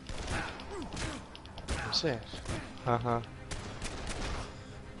Like I shot I'm safe. Uh-huh.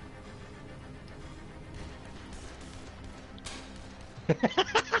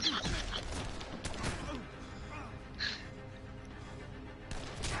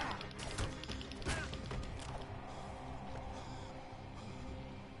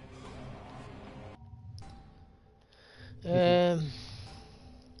 Where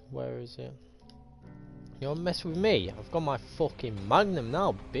is it? You wanna mess with me? I've got my fucking Magnum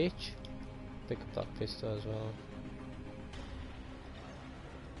now, bitch. Pick up that pistol as well.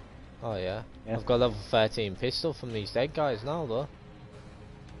 Oh yeah. Yeah. I've got level 13 pistol from these dead guys now though.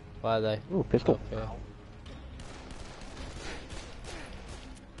 Where are they? Ooh, pistol. Up here.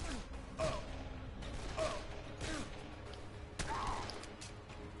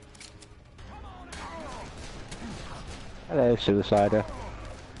 Hello, suicider.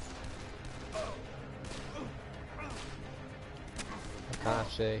 I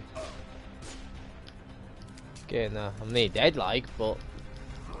can't see. Getting there. I'm nearly dead like, but...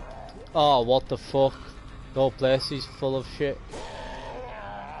 Oh, what the fuck. The whole place is full of shit.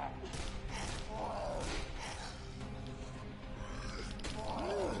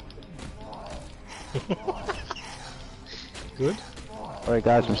 Good. Alright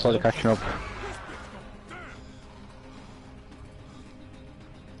guys, I'm slowly catching up.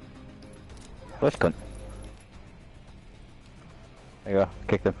 Let's cunt. There you go,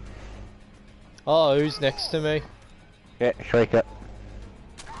 kick them. Oh, who's next to me? Yeah, shake it.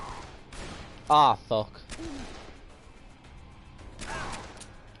 Ah, fuck.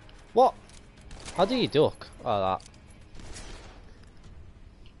 What? How do you duck? Oh, that.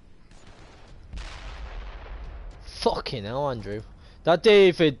 Fucking hell, Andrew. That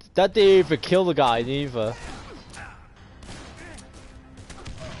didn't even kill the guy neither.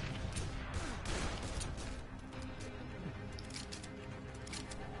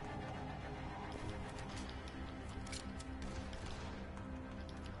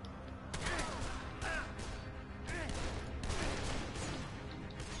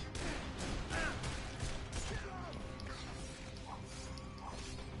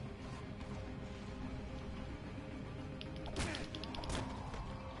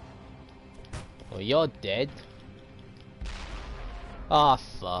 Oh, you're dead. Ah,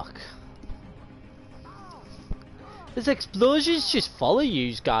 fuck. There's explosions just follow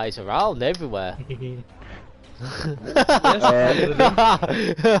you guys around everywhere.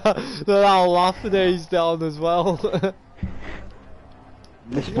 They're all laughing at he's down as well.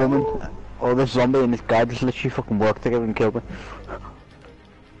 This woman, or this zombie and this guy just literally fucking worked together and killed me.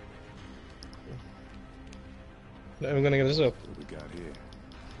 I'm gonna get this up. What we got here?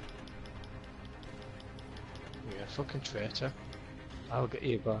 Yeah, fucking traitor. I'll get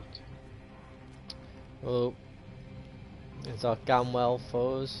you back. Oh. Is that Gamwell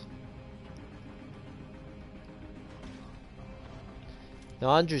foes? No,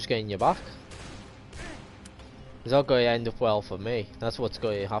 Andrew's getting you back. It's not going to end up well for me. That's what's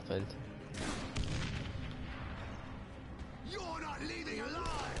going to happen. You're not leaving alive!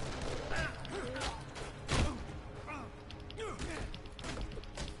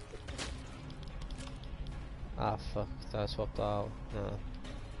 Ah, fuck. That swapped out. No.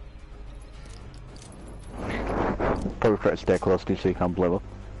 Probably try to stay close to you so you can't blow up.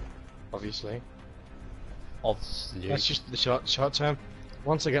 Obviously. Obviously. That's just the short term.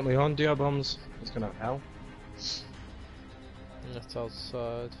 Once I get my own duo bombs, it's gonna have hell. That's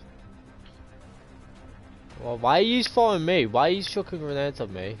outside. Well, why are you following me? Why are you chucking grenades at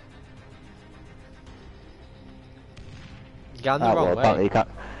me? You're going the wrong well, way.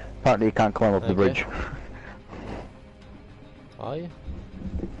 apparently you can't climb up the Okay. bridge. Are you?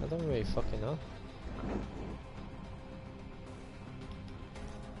 I don't really fucking know.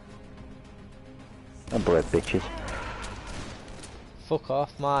 I'm brave bitches. Fuck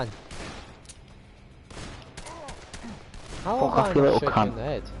off, man. How Fuck have off, I you not little shot you cunt. in the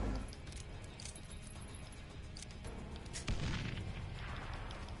head?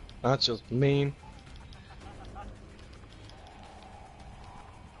 That's just mean.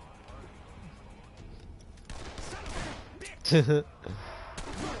 Yeah,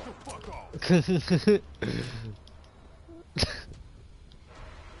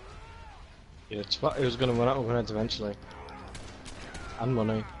 it was gonna run out of grenades eventually. And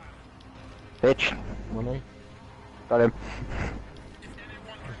money. Bitch. Money. Got him.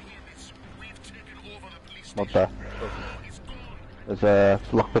 What the? There's a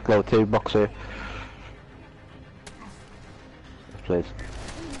lockpick level 2 box here. Please.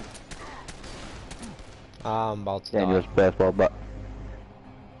 I'm about to Dangerous die. baseball bat.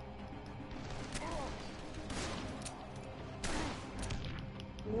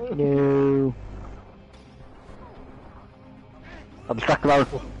 No. I'm distracted now.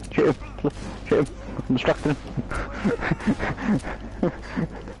 Shoot him. Shoot him. I'm distracted him.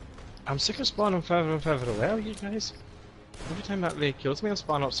 I'm sick of spawning further and further away, are you guys? Every time that they kills me, I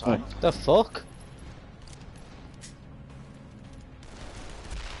spawn outside. The fuck?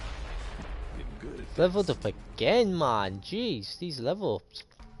 Getting good at Leveled up again, man. Jeez, these level ups.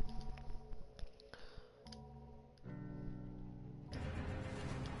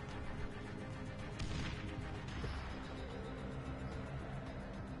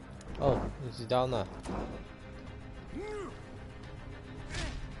 Oh, is he down there?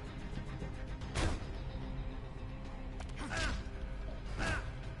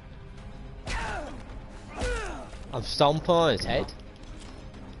 I'm stomping on his head.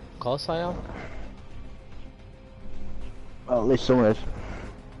 Of course I am. Well, at least someone is.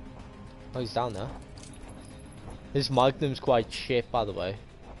 Oh, he's down there. His magnum's quite shit, by the way.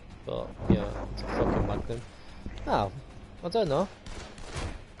 But, yeah, it's a fucking magnum. Oh, I don't know.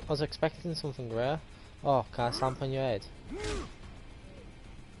 I was expecting something rare. Oh, can I stamp on your head?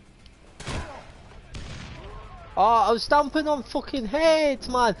 Oh, I was stamping on fucking heads,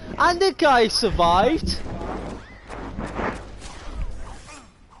 man! And the guy survived!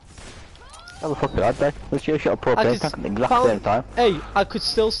 How the fuck did I die? Let's just shot a pro player tank at the exact same time. Hey, I could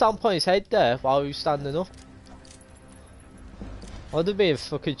still stamp on his head there while he was standing up. That'd be a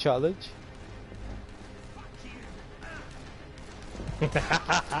fucking challenge.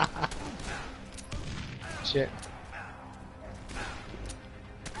 Shit.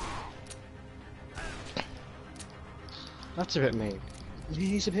 That's a bit mean.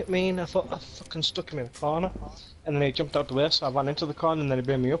 He's a bit mean. I thought I fucking stuck him in a corner, and then he jumped out the way, so I ran into the corner, and then he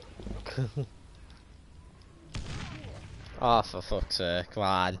blew me up. Oh, for fuck's sake,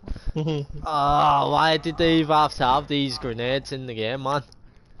 man. Oh, why did they even have to have these grenades in the game, man?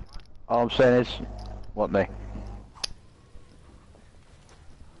 All I'm saying is, what they?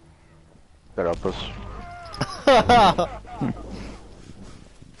 Better help us.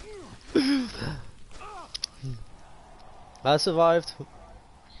 I survived.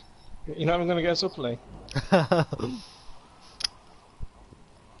 You're not even gonna get us up, Lee.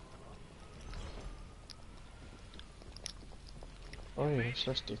 Oh, you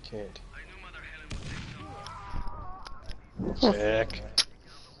thirsty kid. Sick.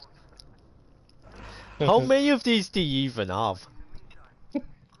 How many of these do you even have?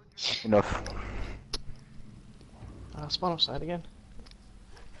 Enough. Spawn outside again.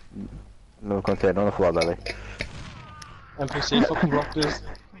 No container on the floor, Lily. NPC fucking blocked us.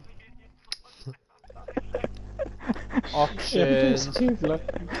 Options.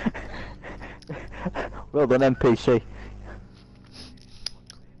 Well done, NPC.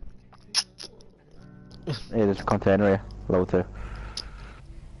 Hey, there's a container here. Level 2.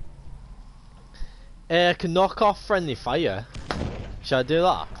 I can knock off friendly fire. Should I do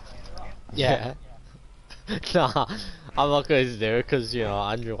that? Yeah. Nah, I'm not going to do it because, you know,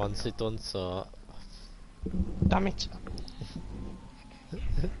 Andrew wants it done, so... Damn it.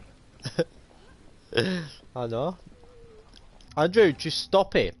 I know. Andrew, just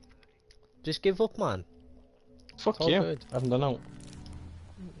stop it. Just give up, man. Fuck It's all you. good. I haven't done out.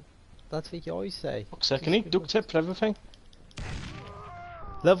 That's what you always say. Fuck's sake, can he duct tape for everything?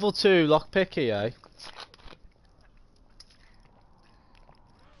 Level 2 lockpicker, yeah.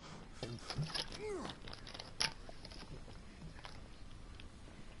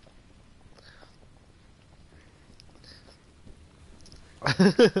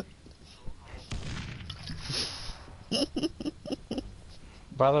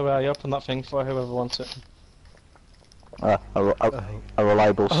 By the way, I opened that thing for whoever wants it. A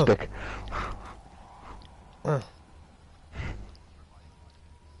reliable stick.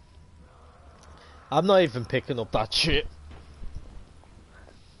 I'm not even picking up that shit.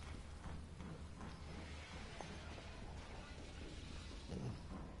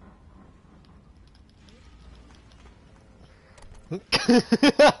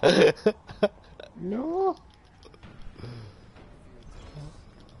 No.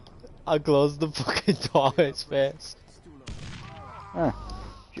 I closed the fucking door in his face. Ah,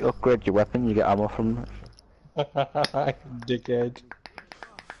 if you upgrade your weapon, you get ammo from it. Dickhead.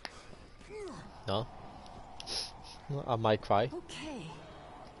 No. I might cry. Okay.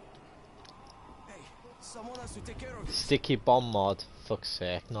 Hey, someone has to take care of this. Sticky bomb mod. Fuck's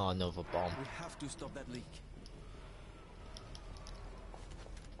sake, not another bomb. We have to stop that leak.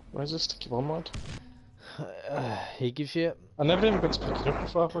 Where's this sticky bomb mod? He gives you I never even got to pick it up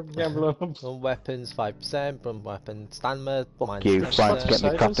before I fucking get blown up. some weapons 5%, some weapons standard, minus You 10%. trying to get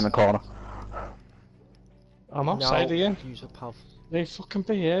me trapped in a corner. I'm outside Now, again. use a pav. They fucking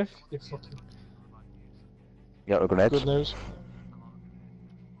behave. They fucking... You got the grenades? Good news.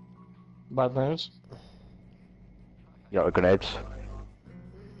 Bad news. You got the grenades?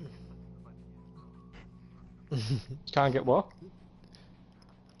 Can't get what?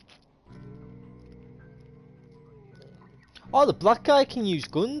 Oh, the black guy can use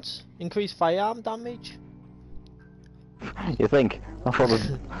guns. Increase firearm damage. You think? I thought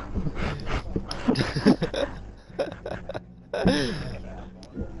it...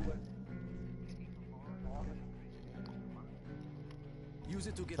 Use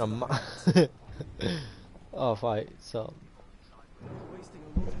it to get Um, to the oh, right, so... wasting a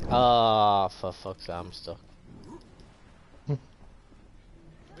lot of Ah, for fuck's sake, I'm stuck. These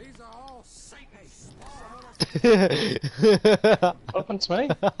are all Satanists. What happened to me?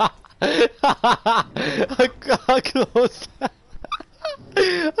 I closed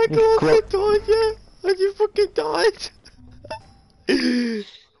I closed the door, yeah, and you fucking died. Let me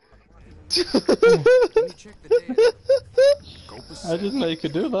check the data. I didn't know you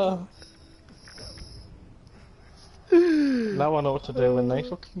could do that. Now I know what to do when they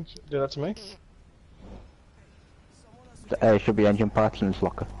fucking do that to me. There should be engine parts in his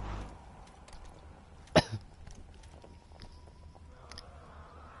locker.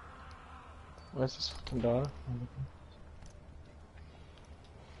 Where's this fucking door?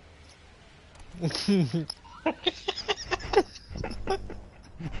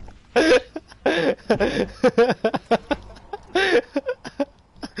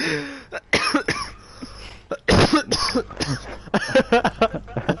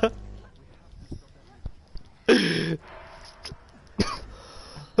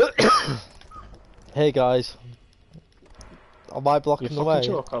 Hey guys, am I blocking You the way?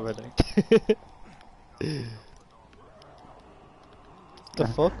 fucking joke already. The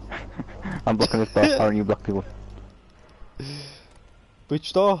fuck? I'm blocking this door, aren't you block people?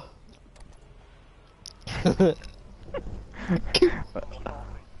 Which door?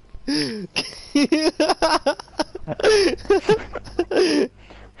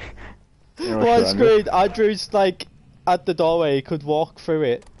 What's great? Andrew's like at the doorway, he could walk through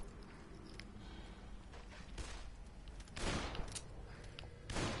it.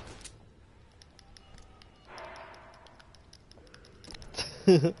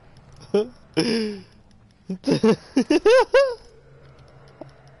 No,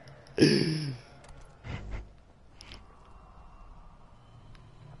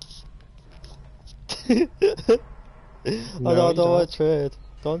 I don't you want to trade.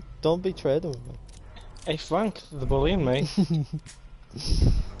 Don't be trading with me. Hey Frank, they're bullying me.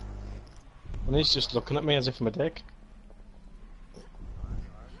 And he's just looking at me as if I'm a dick.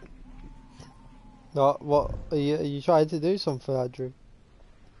 No, what are you trying to do something, Andrew?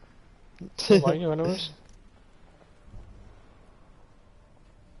 Why are you anyways?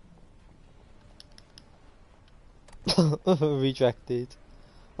 Rejected.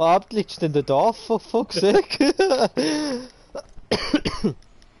 Well, I'm glitched in the door, for fuck's sake.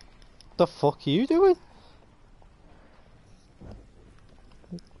 The fuck are you doing?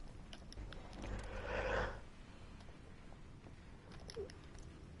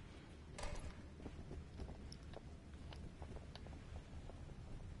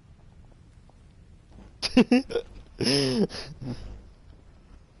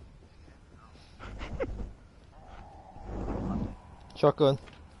 Shotgun.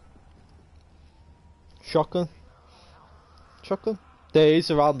 Shotgun. Shotgun. There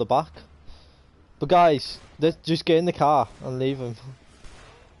is around the back. But guys, let's just get in the car and leave him.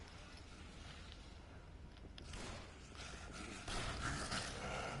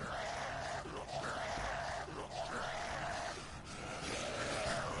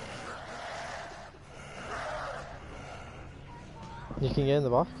 You can get in the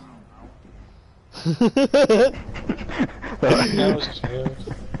back. That was just weird.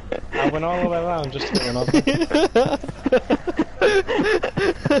 I went all the way around just to get another.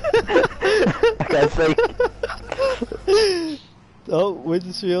 I can't say. Oh,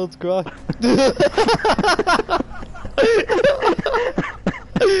 windshield crack.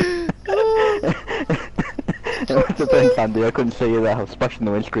 It's a bit handy, I couldn't see you there, I was splashing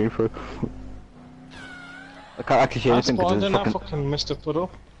the windscreen through. I can't actually see I anything because spawned there's in that fucking... fucking Mr.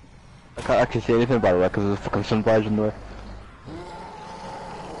 Puddle. I can't actually see anything by the way because there's a fucking sunrise in the way.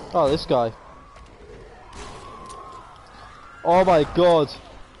 Oh, this guy. Oh my god.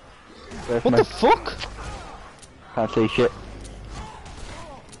 Where's What my... the fuck? Can't see shit.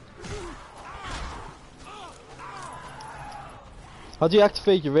 How do you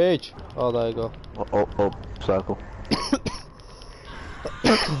activate your rage? Oh, there you go. Oh, circle.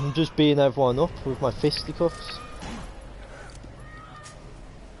 I'm just beating everyone up with my fisticuffs.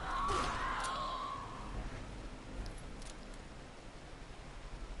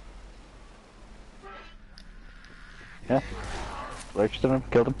 Yeah. Registered him,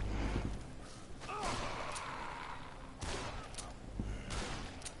 killed him.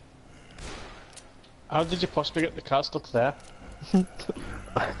 How did you possibly get the car stuck there?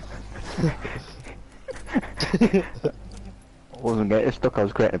 I wasn't getting stuck, I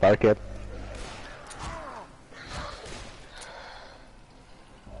was creating a barricade.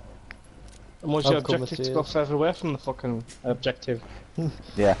 And was your I've come objective with to you. go further away from the fucking objective?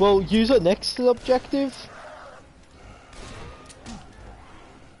 Yeah. Well, use it next to the objective.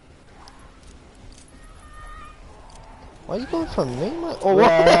 Why are you going for me, man? Oh,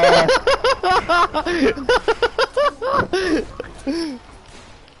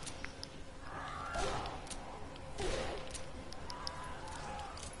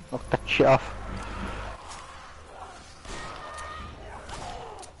 Knock that shit off.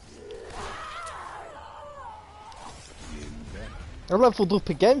 I leveled up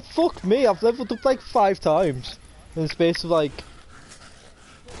again. Fuck me, I've leveled up like 5 times in the space of like,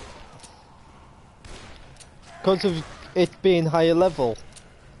 because of it being higher level.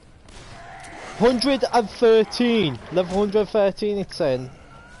 113, level 113 it's saying.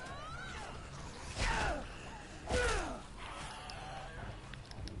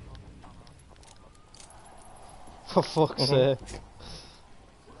 For fuck's sake.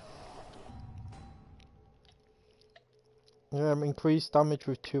 Increased damage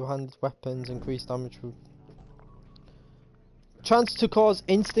with two-handed weapons, increased damage with... Chance to cause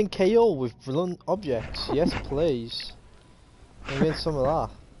instant KO with blunt objects. Yes, please. I'm getting some of that.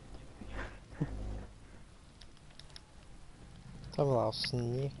 Have a little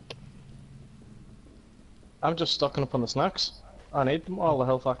sneak. I'm just stocking up on the snacks. I need them, all the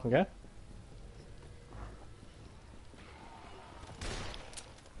health I can get.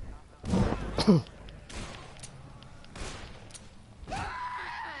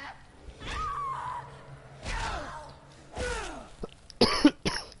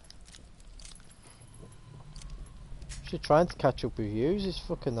 Actually trying to catch up with you is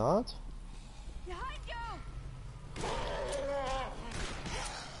fucking hard. Behind you!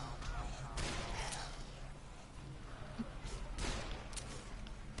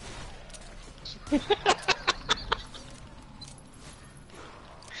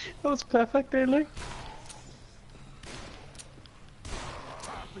 That was perfect, Daily.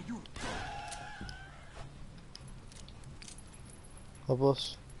 A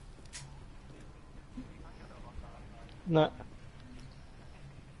bus. No.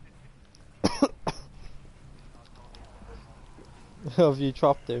 Have you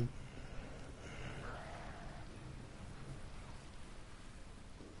trapped him?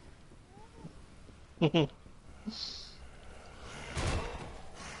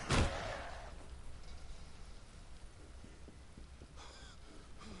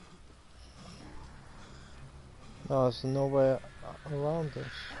 Oh, there's no way around this.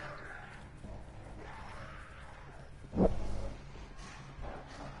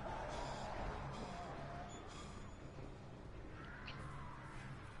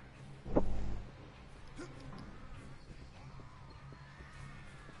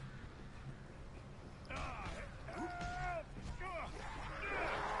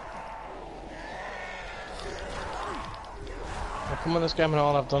 I come in this game and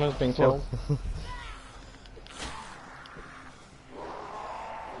all I've done is been killed.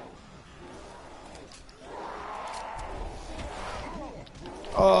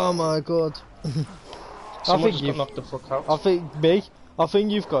 Oh my god. Someone think just got you've- knocked the fuck out. I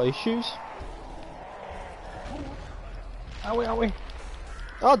think you've got issues. Owie.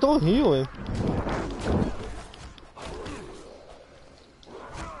 Oh, don't heal him.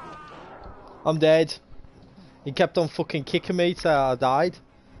 I'm dead. He kept on fucking kicking me till I died.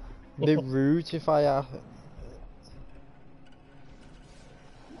 A bit rude if I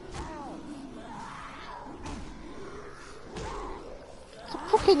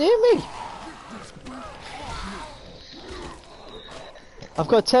fucking hear me. I've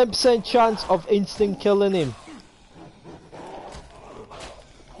got a 10% chance of instant killing him.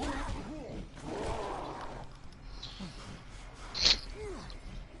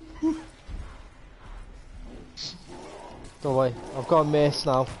 Don't worry, I've got a mace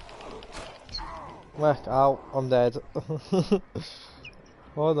now. Work out, I'm dead.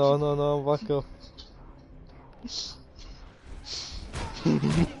 Oh no, back up.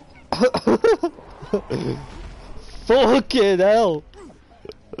 Fucking hell!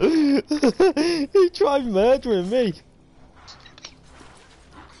 He tried murdering me.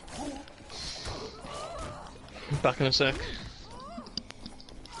 Back in a sec.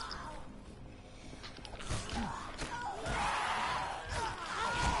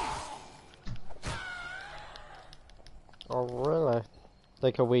 Oh really?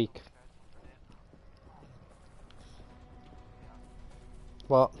 Like a week.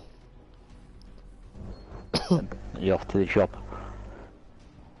 What? You're off to the shop.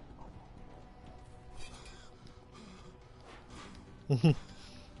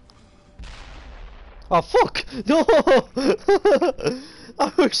 Oh fuck! No!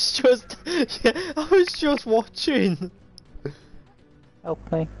 I was just, yeah, I was just watching.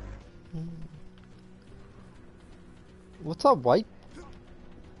 Help me. What's that white?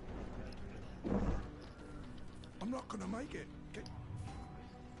 I'm not gonna make it.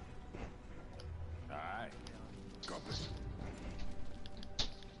 Alright. Copy.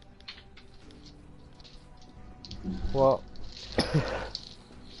 What?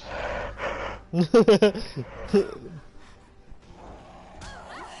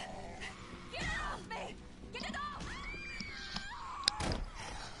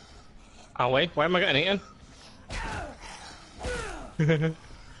 Oh wait, why am I getting eaten?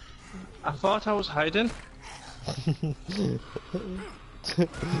 I thought I was hiding.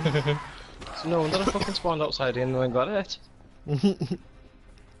 So no wonder I fucking spawned outside in and then got it.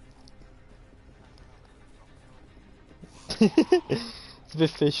 It's a bit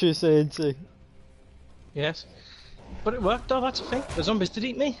fishy, ain't it? Yes. But it worked though, that's the thing. The zombies did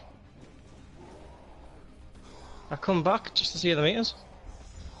eat me. I come back just to see the meters.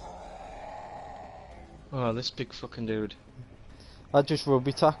 Oh, this big fucking dude. I just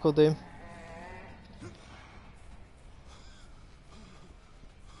rugby tackled him.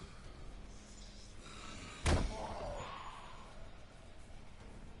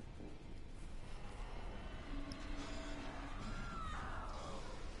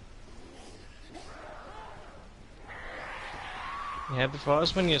 Yeah, before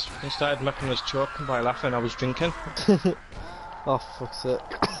us when you started making us choking by laughing, I was drinking. Oh, fuck's sake.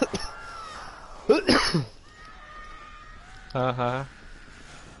 Uh-huh.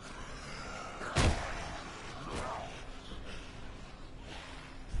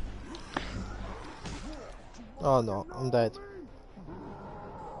 Oh no, I'm dead.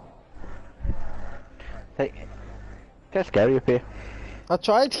 Hey, get scary up here. I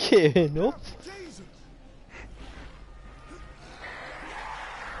tried getting up.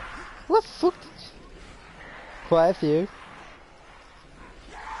 What the fuck? Quite a few.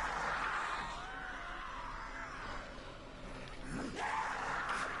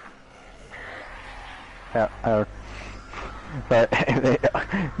 Right,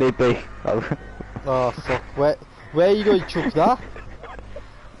 need be. Oh fuck, where are you going to chuck that?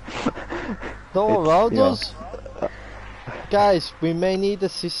 Not around yeah. us. Guys, we may need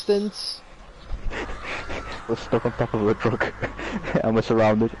assistance. We're stuck on top of a truck and we're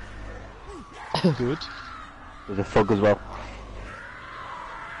surrounded. Good. There's a fog as well.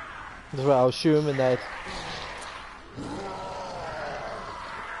 That's right, I'll shoot him in the head.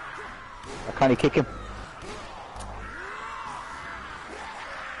 Can't you kick him?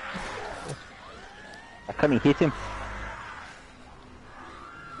 Can you hit him?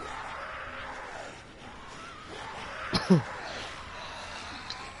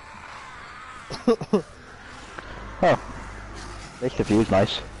 Oh, makes the view's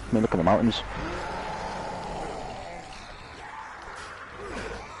nice. I mean, look at the mountains.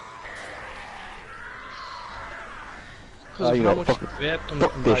 Because you of how got much fuck- weight I'm fuck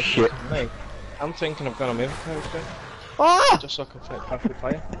getting this by shit. fucking me, I'm thinking of gonna move character. Ah! Just so I can fight half with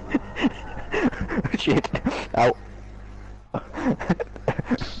fire. Shit. Ow.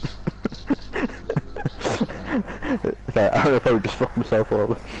 Okay, I don't know if I would just fuck myself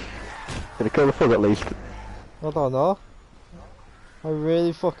over. Did I kill the fog at least? I don't know. I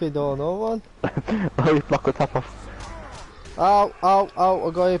really fucking don't know, man. Oh, you block the top off. Ow, ow, ow,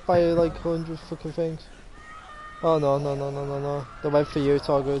 I got hit by like 100 fucking things. Oh no, no, no, no, no, no. They went for you,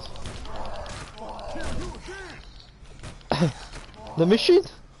 Target. The machine?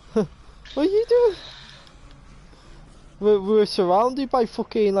 What are you doing? We're surrounded by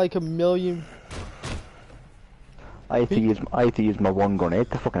fucking like a million. I had to use my one grenade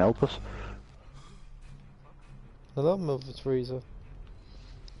to fucking help us. I love Mother Teresa.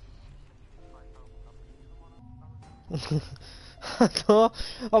 I know,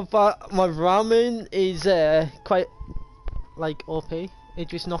 but my ramen is quite like OP. It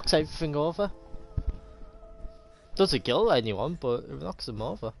just knocks everything over. Doesn't kill anyone, but it knocks them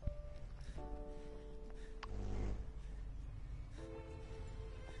over.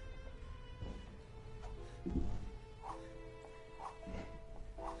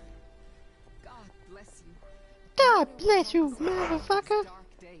 God bless you. God bless you, motherfucker.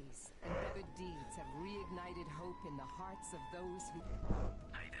 Dark days and good deeds have reignited hope in the hearts of those who.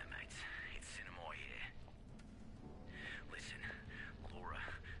 Hey there, mates. It's Cinemoy here. Listen, Laura,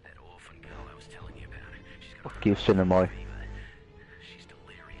 that orphan girl I was telling you about, she's got Fuck you, Cinemoy. fever. She's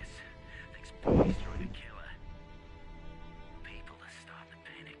delirious. Thinks Bobby's trying to kill her.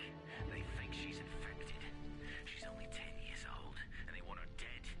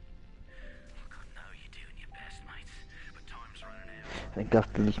 I think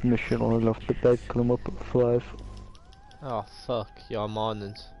after this mission I'll have to bed because I'm up at 5. Oh fuck, your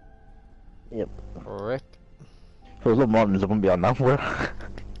mornings. Yep. Rip. If it was the mornings I wouldn't be on now, would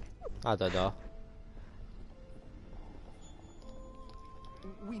I don't know.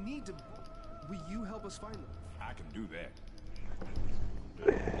 We need to. Will you help us find them? I can do that.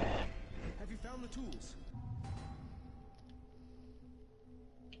 Have you found the tools?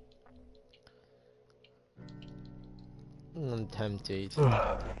 I'm tempted.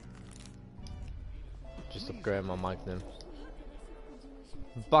 Just upgrade my Magnum.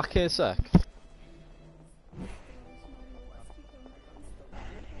 Back in a sec.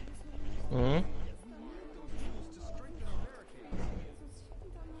 Hmm?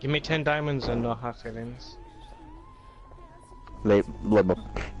 Give me 10 diamonds and no hard feelings. Let me.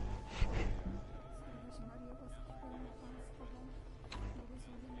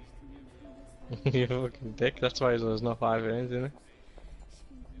 You fucking dick, that's why there's no 5 feelings in it.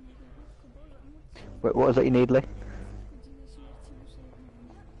 Wait, what is it you need, Lee?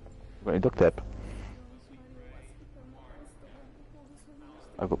 Got any duct tape?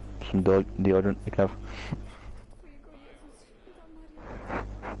 I've got some deodorant you can have.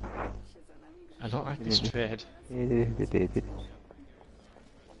 I don't like this trade.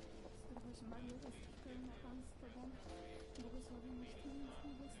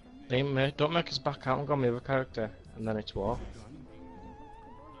 Don't make us back out and go on my other character, and then it's war.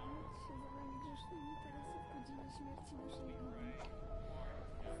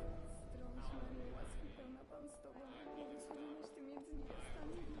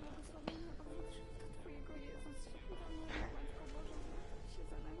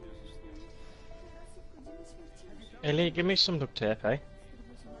 Ellie, give me some duct tape, eh?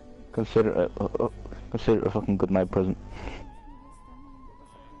 Consider it a fucking good night present.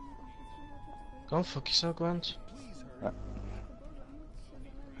 Go and fuck yourself, Grant.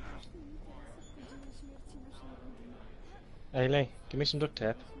 Hey Lee, give me some duct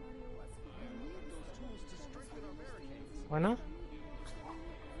tape. Why not?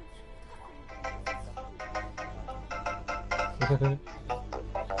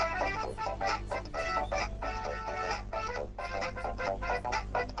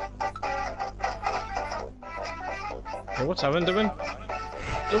 Hey, what's Aaron doing?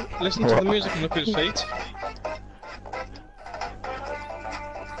 Look, listen to the music and look at his feet.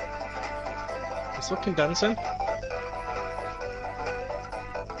 He's fucking dancing.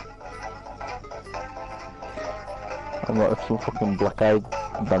 I'm like some fucking black eyed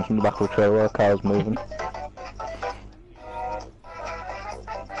dancing in the back of a trailer, cars moving.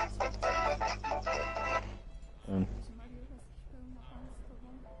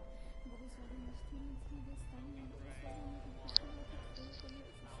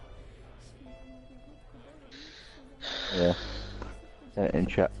 Yeah. In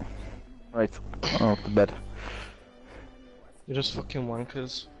chat. Right, off to bed. You're just fucking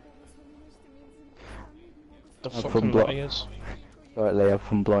wankers. The Have fun fucking blo- liars. Alright, Lee, have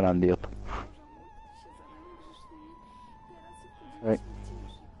fun blowing Andy up. Right.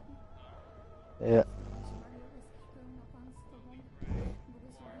 Yeah.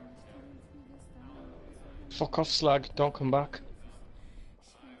 Fuck off, slag. Don't come back.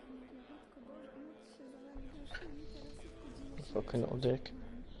 Fucking little dick.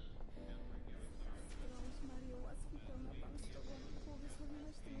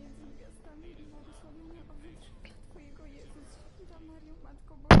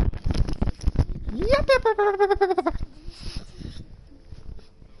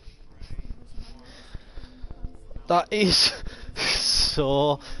 That is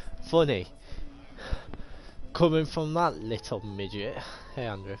so funny. Coming from that little midget. Hey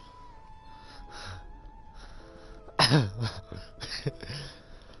Andrew.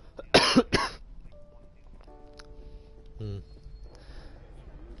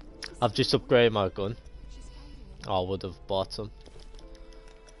 I've just upgraded my gun. I would have bought some.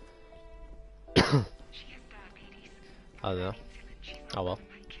 I don't know. Oh well.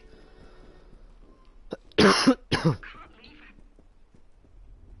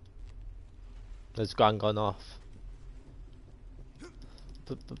 There's Gran gone off.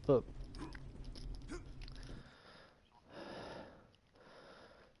 But.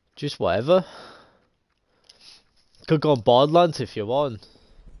 Just whatever. Could go on Borderlands if you want.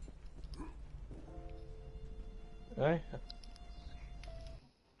 Right?